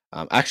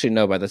 Actually,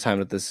 no, by the time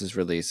that this is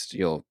released,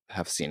 you'll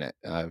have seen it.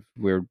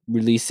 We're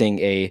releasing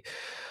a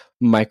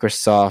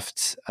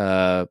Microsoft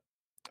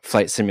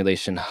flight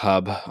simulation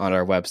hub on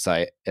our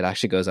website. It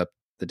actually goes up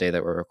the day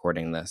that we're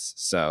recording this,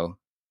 so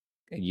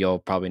you'll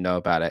probably know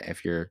about it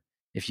if you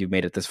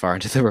made it this far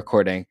into the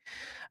recording.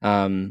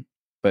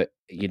 But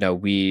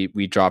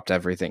we dropped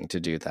everything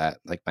to do that.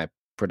 Like, my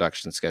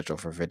production schedule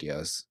for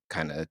videos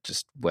kind of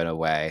just went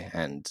away,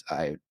 and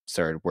I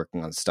started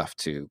working on stuff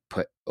to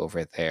put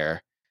over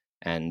there.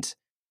 And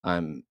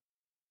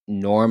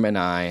Norm and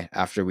I,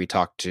 after we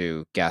talk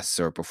to guests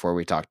or before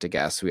we talk to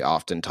guests, we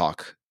often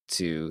talk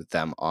to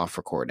them off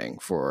recording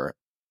for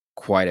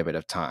quite a bit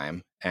of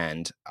time.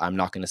 And I'm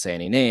not going to say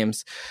any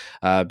names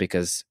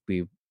because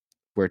we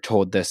were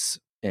told this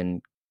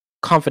in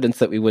confidence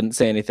that we wouldn't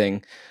say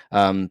anything.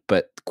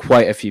 But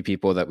quite a few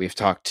people that we've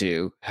talked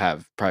to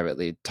have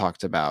privately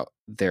talked about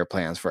their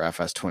plans for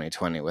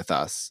FS2020 with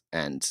us.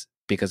 And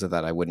because of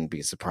that, I wouldn't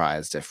be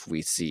surprised if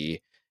we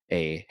see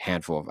a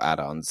handful of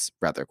add-ons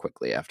rather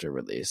quickly after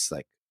release.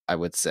 Like, I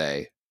would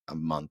say a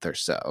month or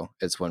so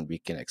is when we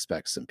can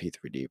expect some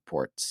P3D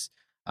ports,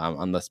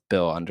 unless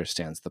Bill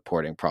understands the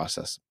porting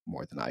process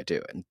more than I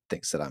do and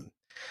thinks that I'm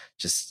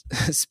just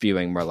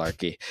spewing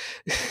malarkey.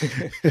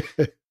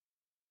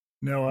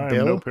 No, I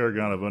am no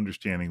paragon of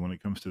understanding when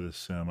it comes to this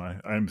sim.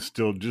 I'm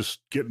still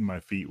just getting my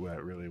feet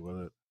wet, really, with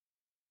it.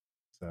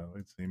 So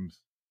it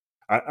seems.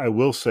 I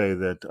will say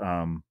that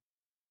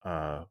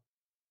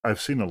I've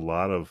seen a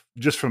lot of,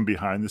 just from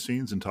behind the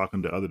scenes and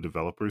talking to other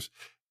developers,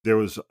 there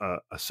was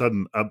a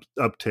sudden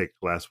uptick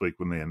last week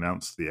when they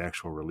announced the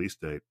actual release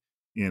date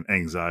in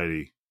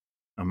anxiety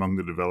among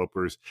the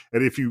developers.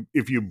 And if you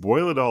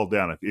boil it all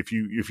down, if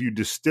you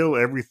distill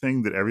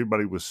everything that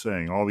everybody was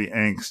saying, all the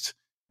angst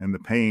and the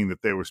pain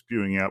that they were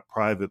spewing out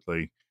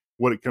privately,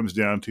 what it comes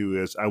down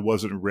to is, I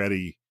wasn't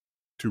ready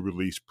to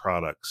release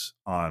products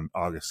on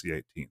August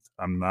the 18th.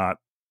 I'm not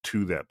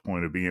to that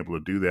point of being able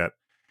to do that.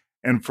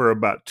 And for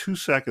about 2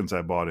 seconds,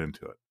 I bought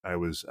into it. I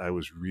was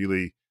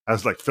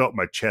like, felt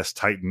my chest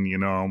tighten,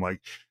 I'm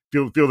like,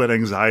 feel that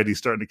anxiety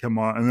starting to come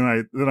on.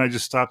 And then I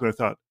just stopped and I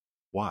thought,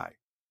 why?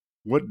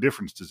 What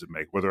difference does it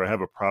make whether I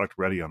have a product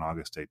ready on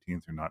August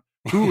 18th or not?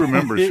 Who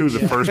remembers who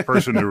the first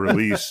person to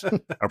release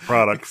a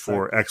product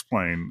for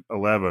X-Plane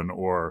 11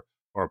 or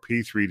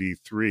P3D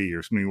 3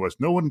 or something was?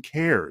 No one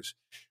cares.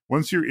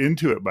 Once you're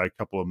into it by a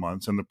couple of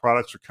months and the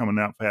products are coming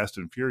out fast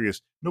and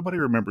furious, nobody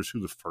remembers who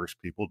the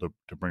first people to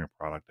bring a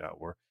product out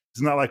were.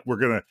 It's not like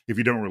if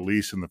you don't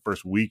release in the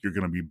first week, you're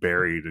going to be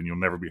buried and you'll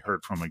never be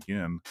heard from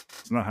again.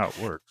 It's not how it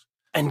works.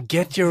 And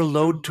get your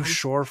load to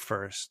shore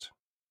first.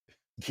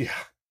 Yeah.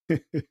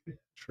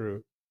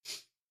 True.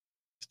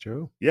 It's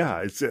true.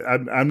 Yeah,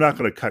 I'm not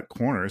going to cut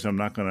corners. I'm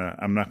not going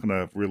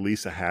to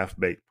release a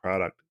half-baked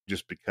product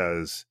just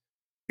because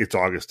it's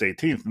August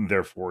 18th and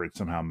therefore it's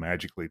somehow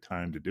magically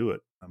timed to do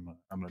it. I'm going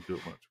to do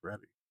it when it's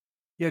ready.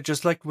 Yeah,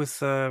 just like with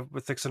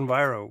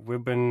Xenviro,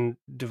 we've been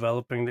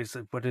developing this.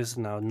 What is it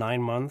now?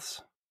 9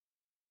 months.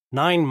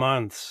 9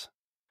 months.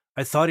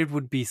 I thought it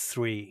would be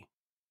 3.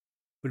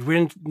 But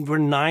we're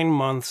 9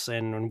 months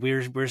in, and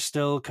we're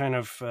still kind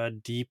of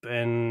deep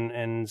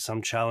in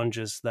some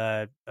challenges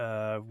that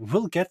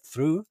we'll get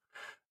through,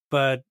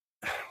 but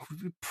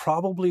we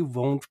probably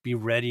won't be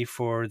ready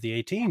for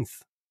the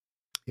 18th.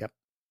 Yep.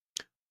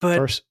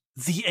 But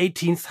the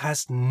 18th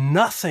has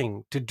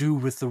nothing to do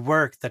with the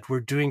work that we're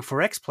doing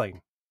for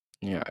X-Plane.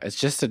 Yeah, it's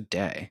just a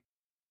day.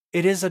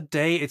 It is a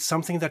day. It's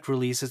something that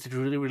releases. It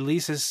really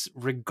releases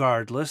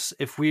regardless.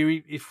 It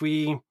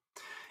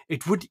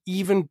would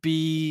even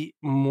be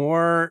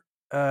more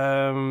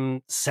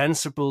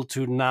sensible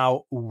to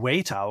now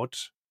wait for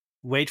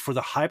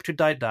the hype to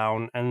die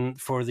down and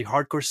for the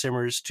hardcore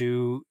simmers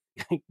to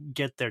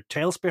get their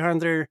tails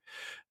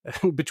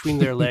between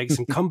their legs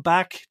and come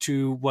back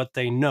to what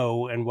they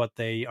know and what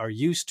they are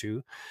used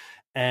to.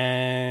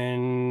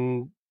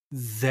 And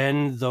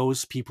then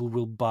those people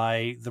will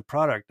buy the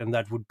product. And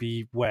that would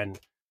be when?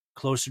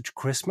 Closer to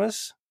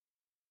Christmas?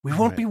 We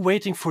won't be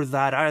waiting for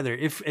that either.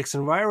 If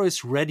Xenviro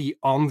is ready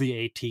on the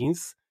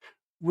 18th,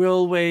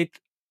 we'll wait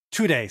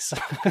 2 days,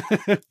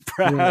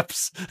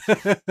 perhaps.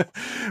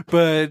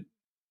 But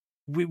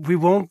we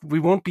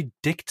won't be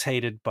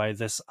dictated by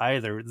this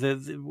either.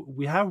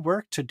 We have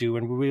work to do,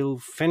 and we will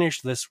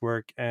finish this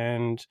work.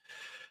 And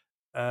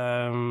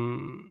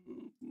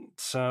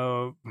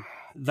so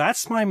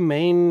that's my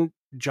main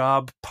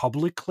job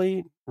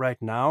publicly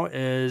right now,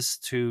 is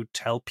to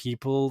tell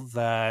people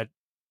that,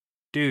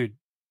 dude,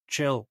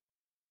 chill.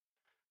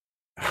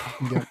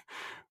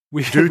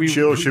 Dude,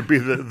 chill should be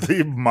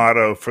the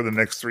motto for the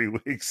next 3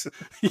 weeks.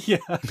 Yeah.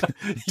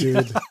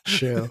 Dude,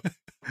 chill.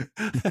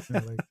 I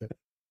like that.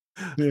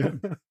 Yeah.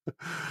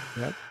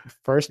 Yep.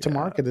 First to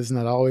market is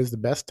not always the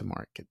best to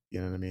market.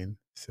 You know what I mean?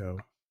 So,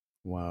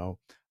 wow.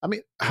 I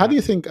mean, how do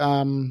you think,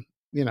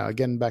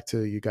 again, back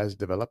to you guys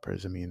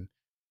developers, I mean,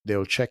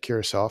 they'll check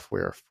your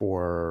software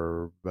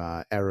for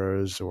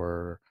errors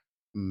or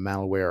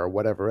malware or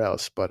whatever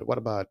else, but what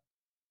about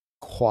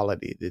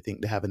quality? Do you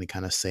think they have any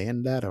kind of say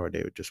in that, or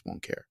they just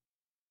won't care?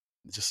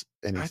 I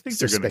think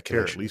they're going to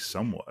care at least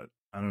somewhat.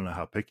 I don't know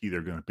how picky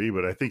they're going to be,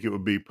 but I think it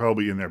would be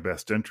probably in their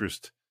best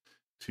interest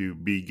to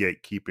be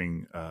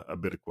gatekeeping a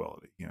bit of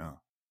quality.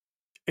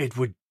 It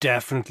would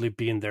definitely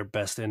be in their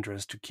best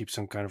interest to keep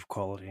some kind of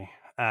quality.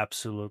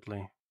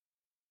 Absolutely.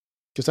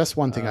 Because that's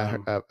one thing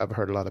I've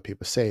heard a lot of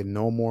people say.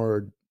 No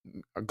more,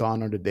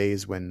 gone are the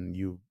days when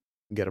you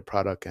get a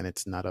product and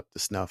it's not up to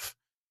snuff.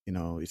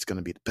 It's going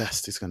to be the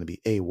best. It's going to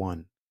be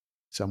A1.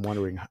 So I'm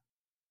wondering,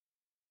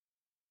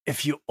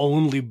 if you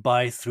only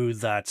buy through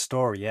that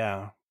store,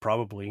 yeah,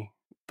 probably.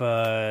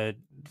 But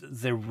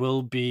there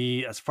will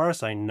be, as far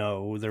as I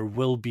know, there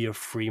will be a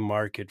free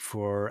market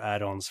for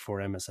add-ons for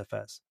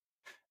MSFS.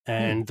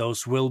 And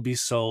those will be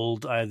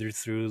sold either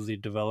through the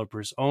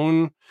developer's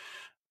own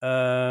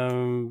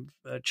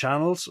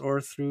channels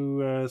or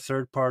through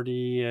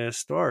third-party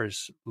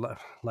stores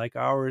like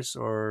ours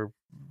or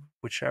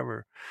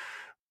whichever.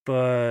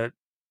 But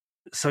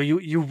so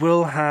you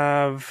will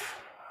have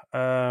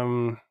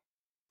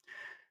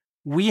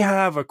we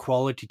have a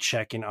quality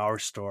check in our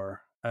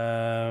store.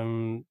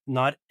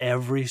 Not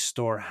every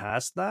store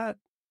has that.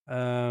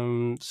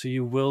 So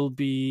you will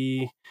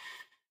be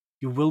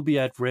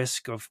at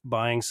risk of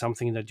buying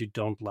something that you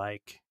don't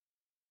like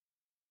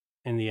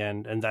in the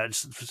end, and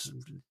that's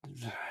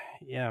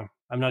yeah.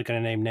 I'm not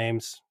going to name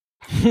names.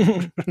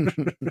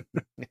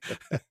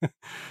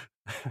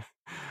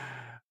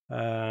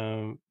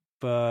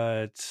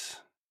 But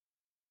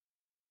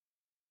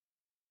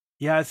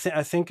yeah,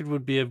 I think it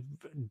would be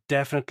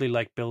definitely,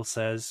 like Bill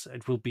says,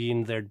 it will be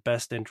in their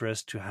best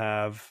interest to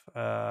have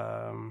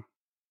a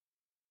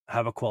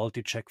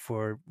quality check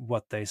for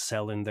what they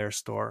sell in their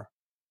store.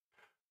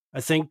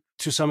 I think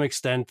to some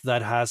extent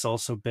that has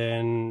also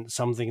been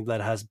something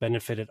that has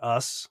benefited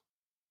us.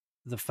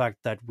 The fact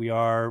that we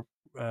are,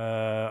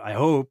 I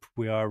hope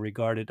we are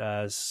regarded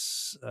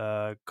as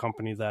a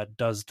company that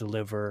does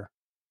deliver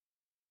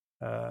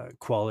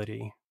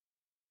quality.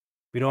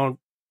 We don't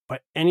by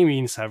any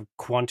means have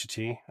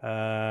quantity.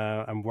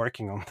 I'm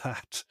working on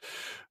that,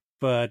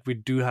 but we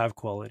do have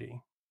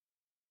quality.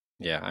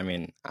 Yeah, I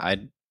mean,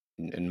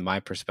 in my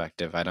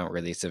perspective, I don't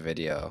release a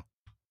video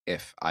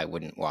if I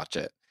wouldn't watch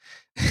it.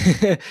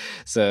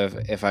 So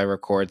if I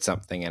record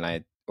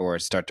something or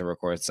start to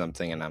record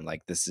something and I'm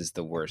like, this is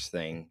the worst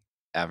thing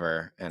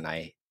ever, and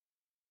I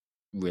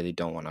really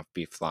don't want to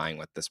be flying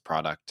with this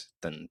product,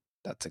 then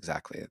that's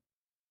exactly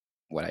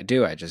what I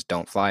do. I just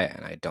don't fly it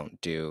and I don't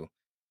do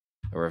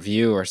a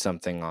review or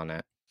something on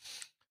it.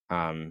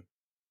 I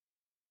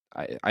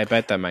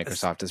bet that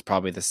Microsoft is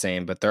probably the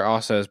same, but there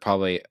also is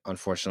probably,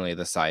 unfortunately,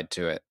 the side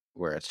to it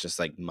where it's just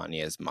like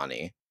money is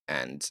money.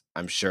 And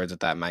I'm sure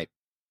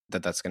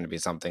that's going to be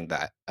something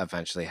that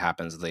eventually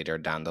happens later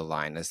down the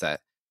line, is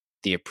that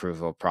the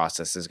approval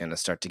process is going to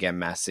start to get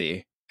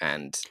messy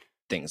and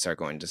things are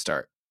going to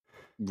start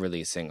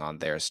releasing on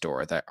their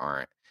store that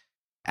aren't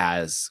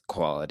as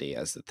quality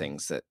as the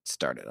things that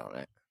started on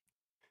it.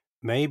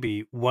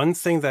 Maybe one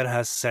thing that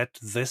has set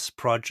this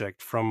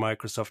project from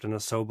Microsoft and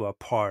Asobo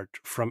apart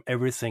from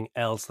everything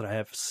else that I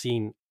have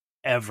seen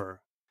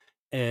ever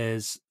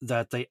is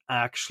that they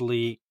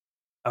actually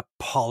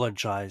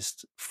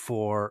apologized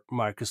for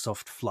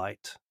Microsoft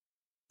Flight.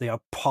 They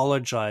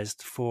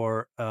apologized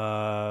for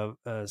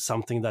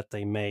something that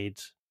they made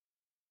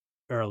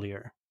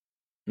earlier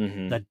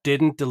that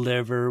didn't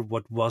deliver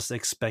what was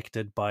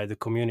expected by the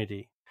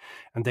community.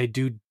 And they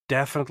do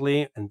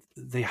definitely, and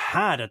they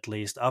had at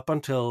least up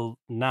until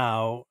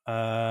now,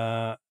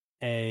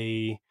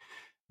 a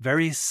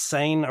very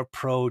sane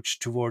approach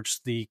towards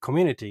the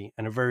community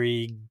and a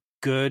very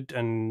good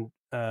and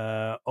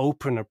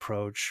open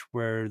approach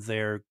where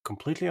they're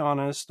completely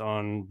honest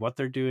on what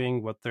they're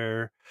doing, what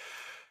their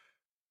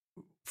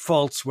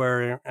faults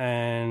were,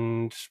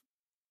 and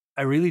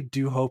I really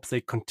do hope they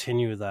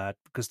continue that,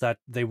 because that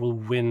they will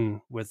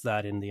win with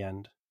that in the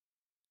end.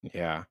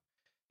 Yeah.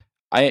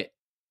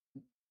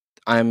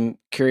 I'm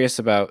curious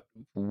about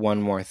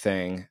one more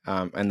thing,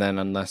 and then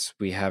unless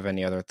we have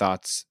any other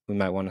thoughts, we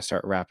might want to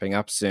start wrapping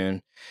up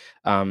soon.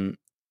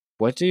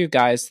 What do you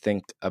guys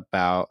think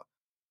about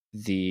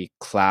the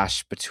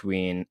clash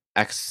between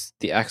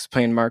the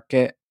X-Plane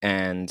market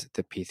and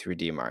the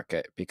P3D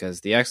market?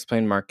 Because the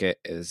X-Plane market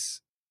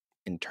is,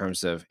 in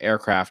terms of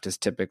aircraft, is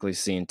typically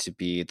seen to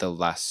be the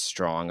less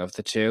strong of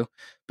the two,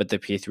 but the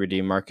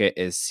P3D market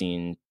is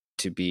seen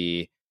to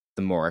be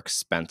the more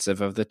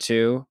expensive of the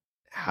two.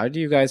 How do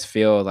you guys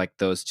feel like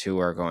those two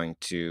are going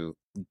to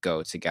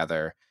go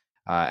together,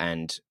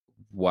 and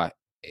what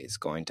is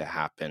going to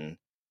happen?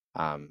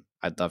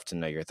 I'd love to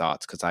know your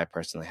thoughts because I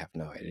personally have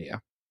no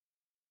idea.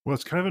 Well,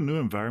 it's kind of a new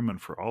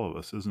environment for all of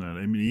us, isn't it?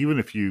 I mean, even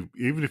if you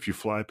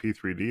fly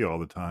P3D all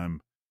the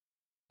time,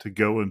 to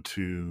go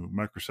into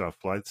Microsoft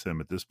Flight Sim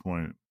at this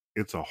point,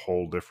 it's a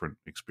whole different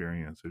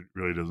experience. It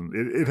really doesn't.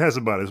 It has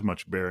about as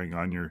much bearing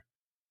on your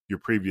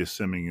previous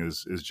simming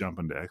as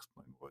jumping to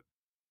X-Plane would.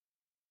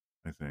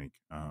 I think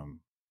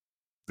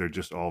they're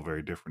just all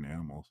very different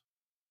animals.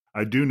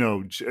 I do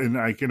know, and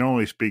I can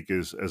only speak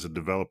as a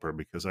developer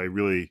because I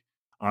really,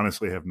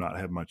 honestly, have not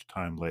had much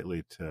time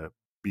lately to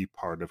be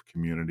part of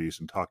communities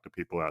and talk to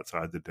people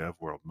outside the dev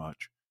world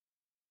much.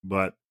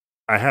 But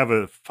I have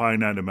a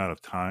finite amount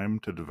of time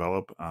to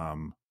develop,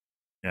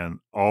 and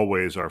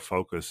always our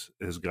focus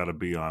has got to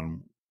be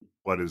on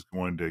what is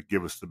going to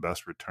give us the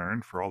best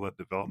return for all that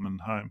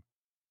development time.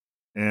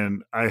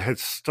 And I had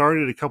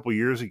started a couple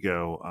years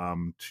ago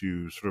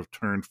to sort of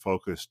turn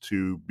focus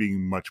to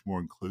being much more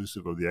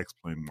inclusive of the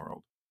X-Plane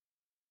world.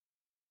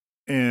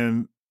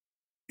 And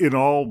in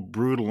all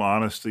brutal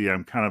honesty,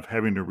 I'm kind of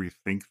having to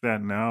rethink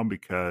that now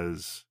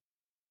because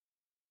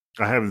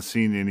I haven't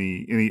seen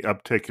any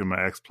uptick in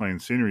my X-Plane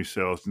scenery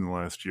sales in the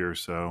last year or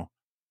so.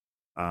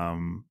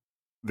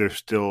 There's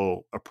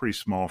still a pretty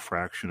small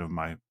fraction of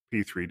my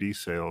P3D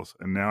sales,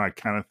 and now I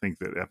kind of think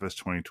that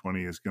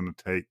FS2020 is going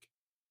to take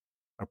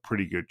a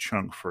pretty good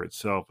chunk for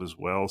itself as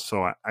well.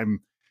 So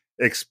I'm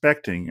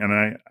expecting, and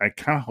I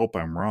kind of hope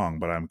I'm wrong,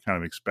 but I'm kind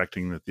of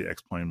expecting that the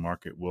X-Plane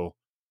market will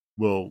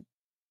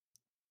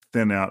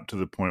thin out to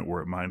the point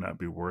where it might not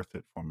be worth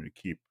it for me to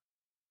keep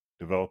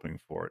developing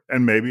for it.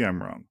 And maybe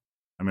I'm wrong.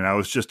 I mean, I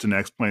was just in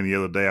X-Plane the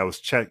other day. I was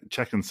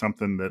checking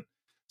something that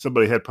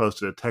somebody had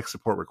posted a tech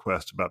support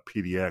request about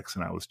PDX,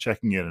 and I was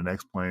checking it in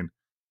X-Plane.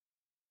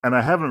 And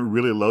I haven't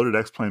really loaded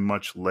X-Plane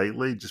much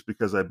lately just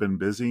because I've been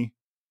busy.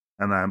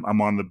 And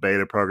I'm on the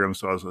beta program,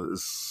 so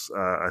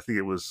I think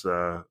it was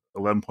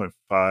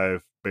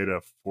 11.5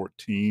 beta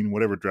 14,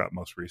 whatever dropped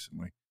most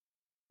recently.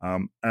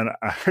 And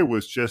I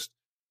was just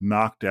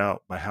knocked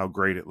out by how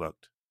great it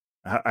looked.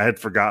 I had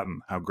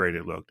forgotten how great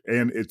it looked,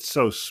 and it's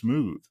so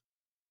smooth,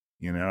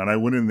 And I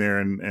went in there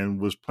and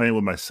was playing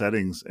with my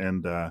settings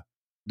and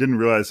didn't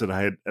realize that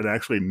I had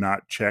actually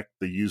not checked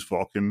the use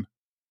Vulkan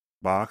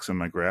box in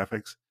my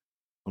graphics.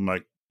 I'm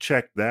like,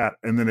 check that,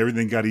 and then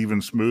everything got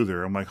even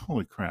smoother. I'm like,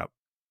 holy crap.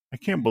 I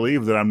can't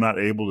believe that I'm not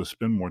able to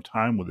spend more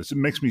time with this. It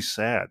makes me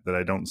sad that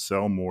I don't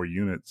sell more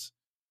units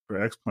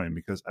for X-Plane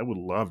because I would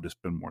love to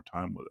spend more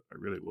time with it. I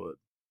really would.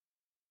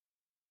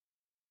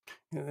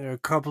 There are a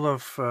couple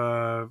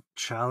of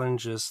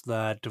challenges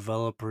that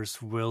developers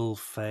will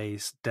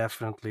face,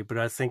 definitely, but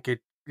I think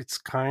it's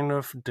kind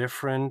of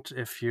different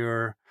if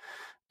you're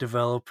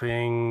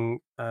developing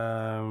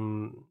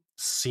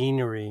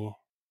scenery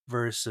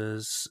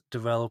versus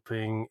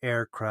developing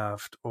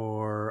aircraft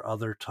or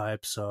other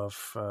types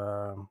of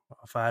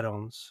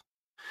add-ons.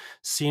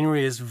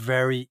 Scenery is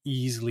very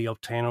easily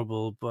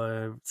obtainable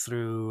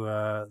through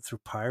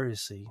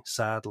piracy,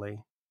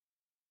 sadly.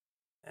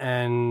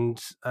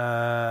 And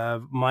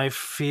my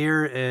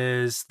fear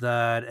is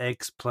that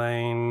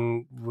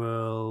X-Plane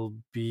will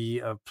be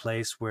a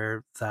place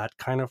where that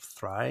kind of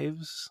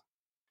thrives.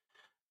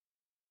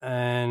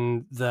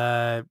 And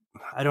that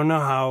I don't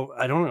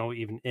know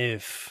even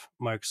if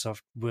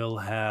Microsoft will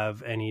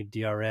have any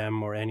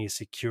DRM or any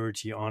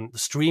security on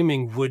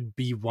streaming. Would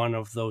be one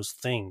of those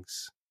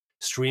things.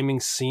 Streaming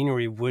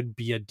scenery would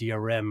be a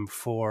DRM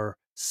for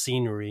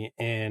scenery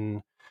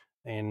in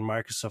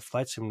Microsoft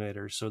Flight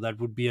Simulator. So that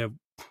would be a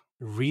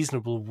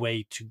reasonable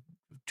way to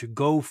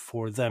go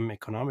for them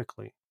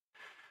economically.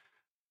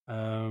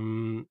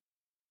 But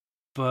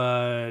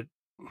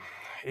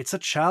it's a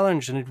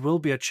challenge, and it will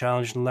be a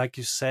challenge. And like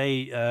you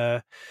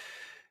say,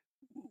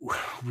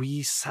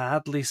 we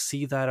sadly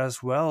see that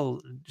as well.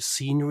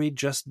 Scenery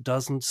just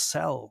doesn't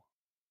sell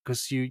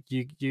because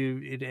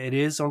it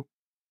is on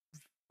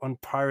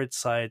pirate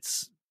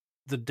sites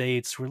the day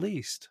it's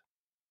released.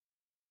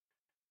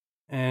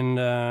 And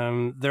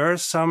there are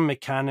some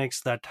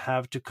mechanics that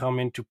have to come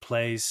into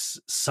place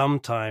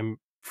sometime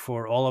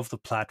for all of the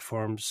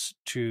platforms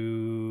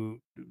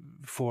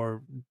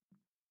for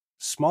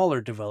smaller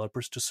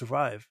developers to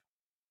survive.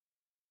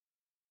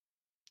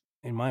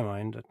 In my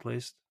mind, at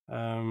least.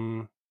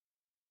 So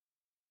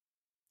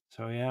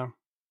yeah.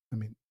 I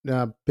mean,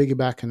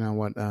 piggybacking on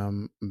what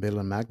Bill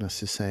and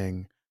Magnus is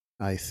saying,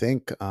 I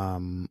think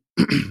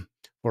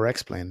for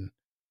X-Plane,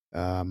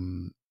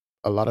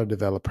 a lot of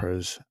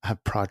developers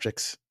have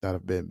projects that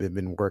have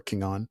been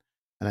working on,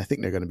 and I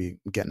think they're going to be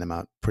getting them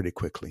out pretty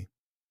quickly,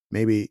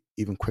 maybe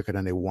even quicker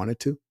than they wanted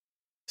to,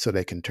 so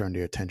they can turn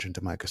their attention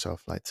to Microsoft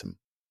Flight Sim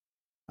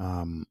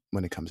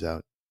when it comes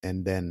out.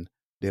 And then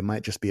there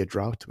might just be a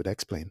drought with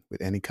X-Plane, with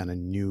any kind of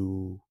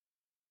new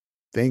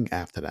thing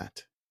after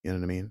that. You know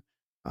what I mean?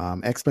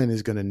 X-Plane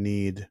is going to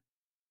need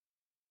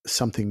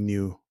something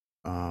new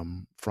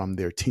from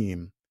their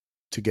team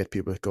to get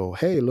people to go,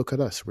 hey, look at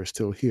us, we're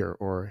still here,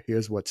 or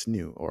here's what's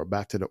new, or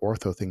back to the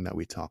ortho thing that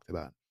we talked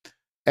about.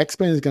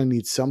 X-Plane is going to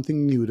need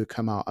something new to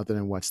come out other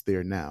than what's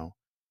there now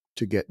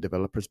to get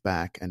developers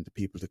back and the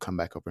people to come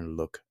back over and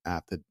look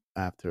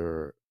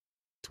after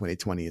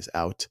 2020 is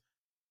out.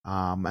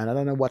 And I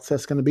don't know what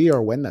that's going to be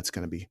or when that's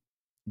going to be.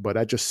 But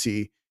I just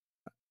see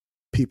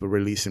people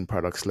releasing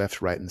products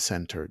left, right, and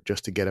center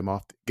just to get it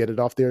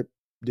off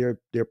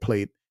their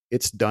plate.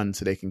 It's done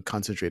so they can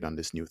concentrate on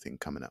this new thing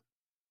coming up.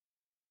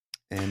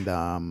 And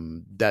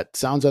that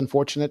sounds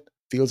unfortunate,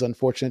 feels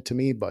unfortunate to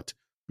me, but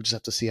we'll just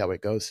have to see how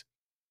it goes.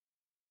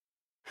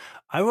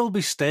 I will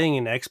be staying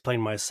in X-Plane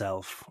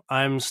myself.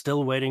 I'm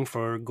still waiting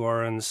for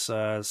Goran's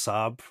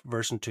Saab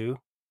version 2.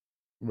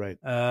 Right.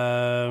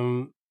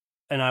 And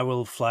I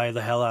will fly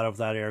the hell out of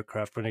that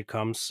aircraft when it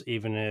comes,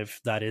 even if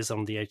that is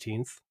on the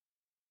 18th.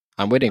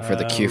 I'm waiting for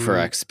the Q for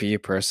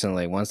XP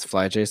personally. Once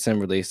FlyJSim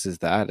releases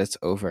that, it's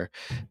over.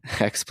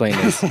 X-Plane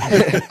is.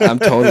 I'm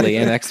totally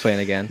in X-Plane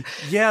again.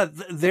 Yeah,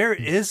 there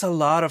is a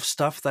lot of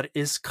stuff that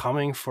is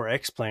coming for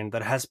X-Plane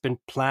that has been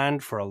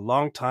planned for a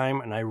long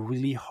time, and I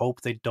really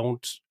hope they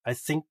don't. I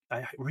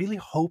really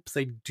hope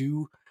they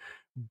do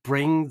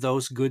bring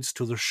those goods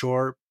to the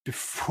shore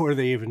before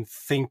they even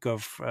think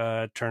of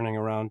turning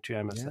around to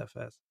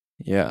MSFS.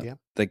 Yeah.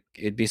 Like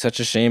it'd be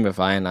such a shame if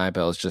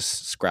IBells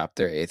just scrapped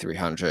their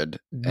A300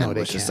 and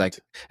was just like,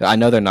 I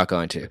know they're not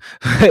going to,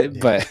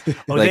 but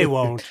they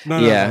won't. No,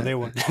 they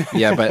won't.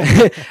 Yeah, but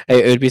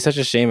it would be such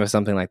a shame if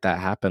something like that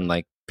happened.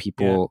 Like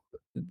people,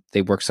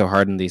 they work so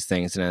hard in these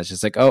things, and it's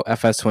just like, oh,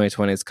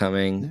 FS2020 is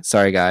coming. Yeah.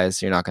 Sorry,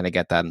 guys, you're not going to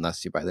get that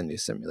unless you buy the new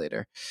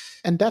simulator.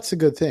 And that's a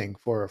good thing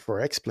for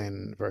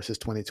X-Plane versus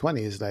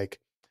 2020 is like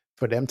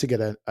for them to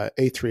get a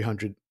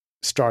A300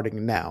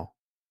 starting now.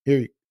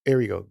 Here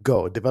you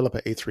go. Develop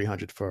an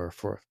A300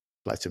 for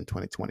Flight Sim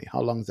 2020. How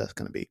long is that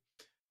going to be?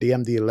 The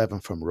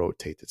MD-11 from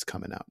Rotate is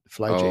coming out. The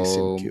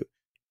FlyJSim Q.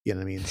 You know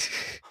what I mean?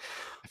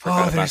 I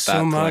forgot about there's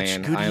so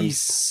much goodies. I'm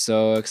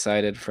so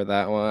excited for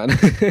that one.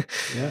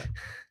 Yeah.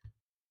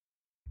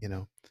 You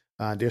know,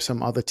 there's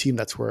some other team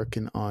that's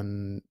working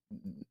on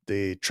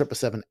the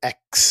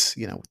 777X,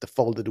 you know, with the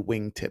folded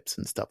wing tips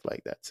and stuff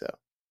like that. So,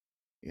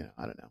 you know,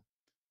 I don't know.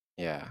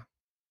 Yeah.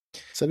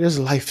 So there's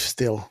life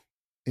still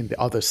in the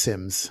other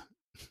sims,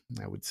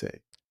 I would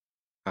say.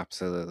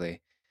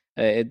 Absolutely.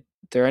 Is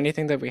there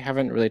anything that we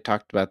haven't really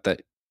talked about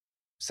that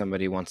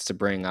somebody wants to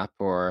bring up,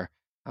 or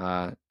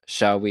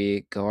shall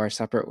we go our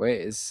separate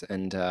ways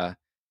and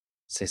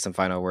say some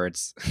final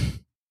words?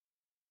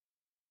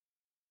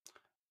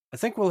 I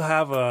think we'll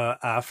have a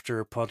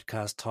after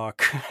podcast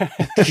talk.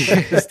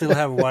 I still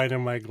have wine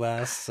in my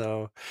glass,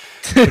 so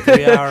but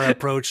we are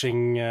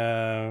approaching.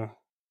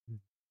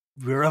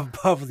 We're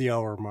above the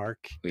hour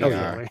mark. We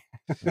are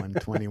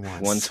 121.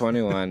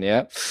 121.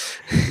 Yep.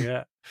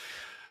 Yeah.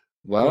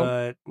 Well,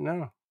 but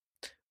no.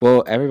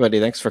 Well, everybody,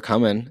 thanks for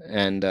coming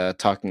and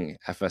talking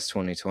FS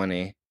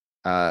 2020.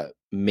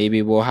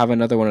 Maybe we'll have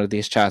another one of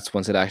these chats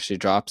once it actually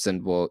drops,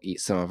 and we'll eat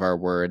some of our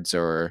words,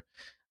 or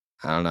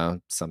I don't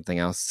know, something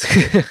else.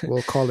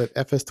 We'll call it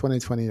FS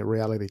 2020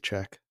 Reality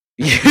Check.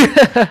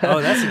 Oh,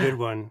 that's a good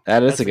one.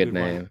 That's a good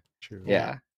name. True. Yeah.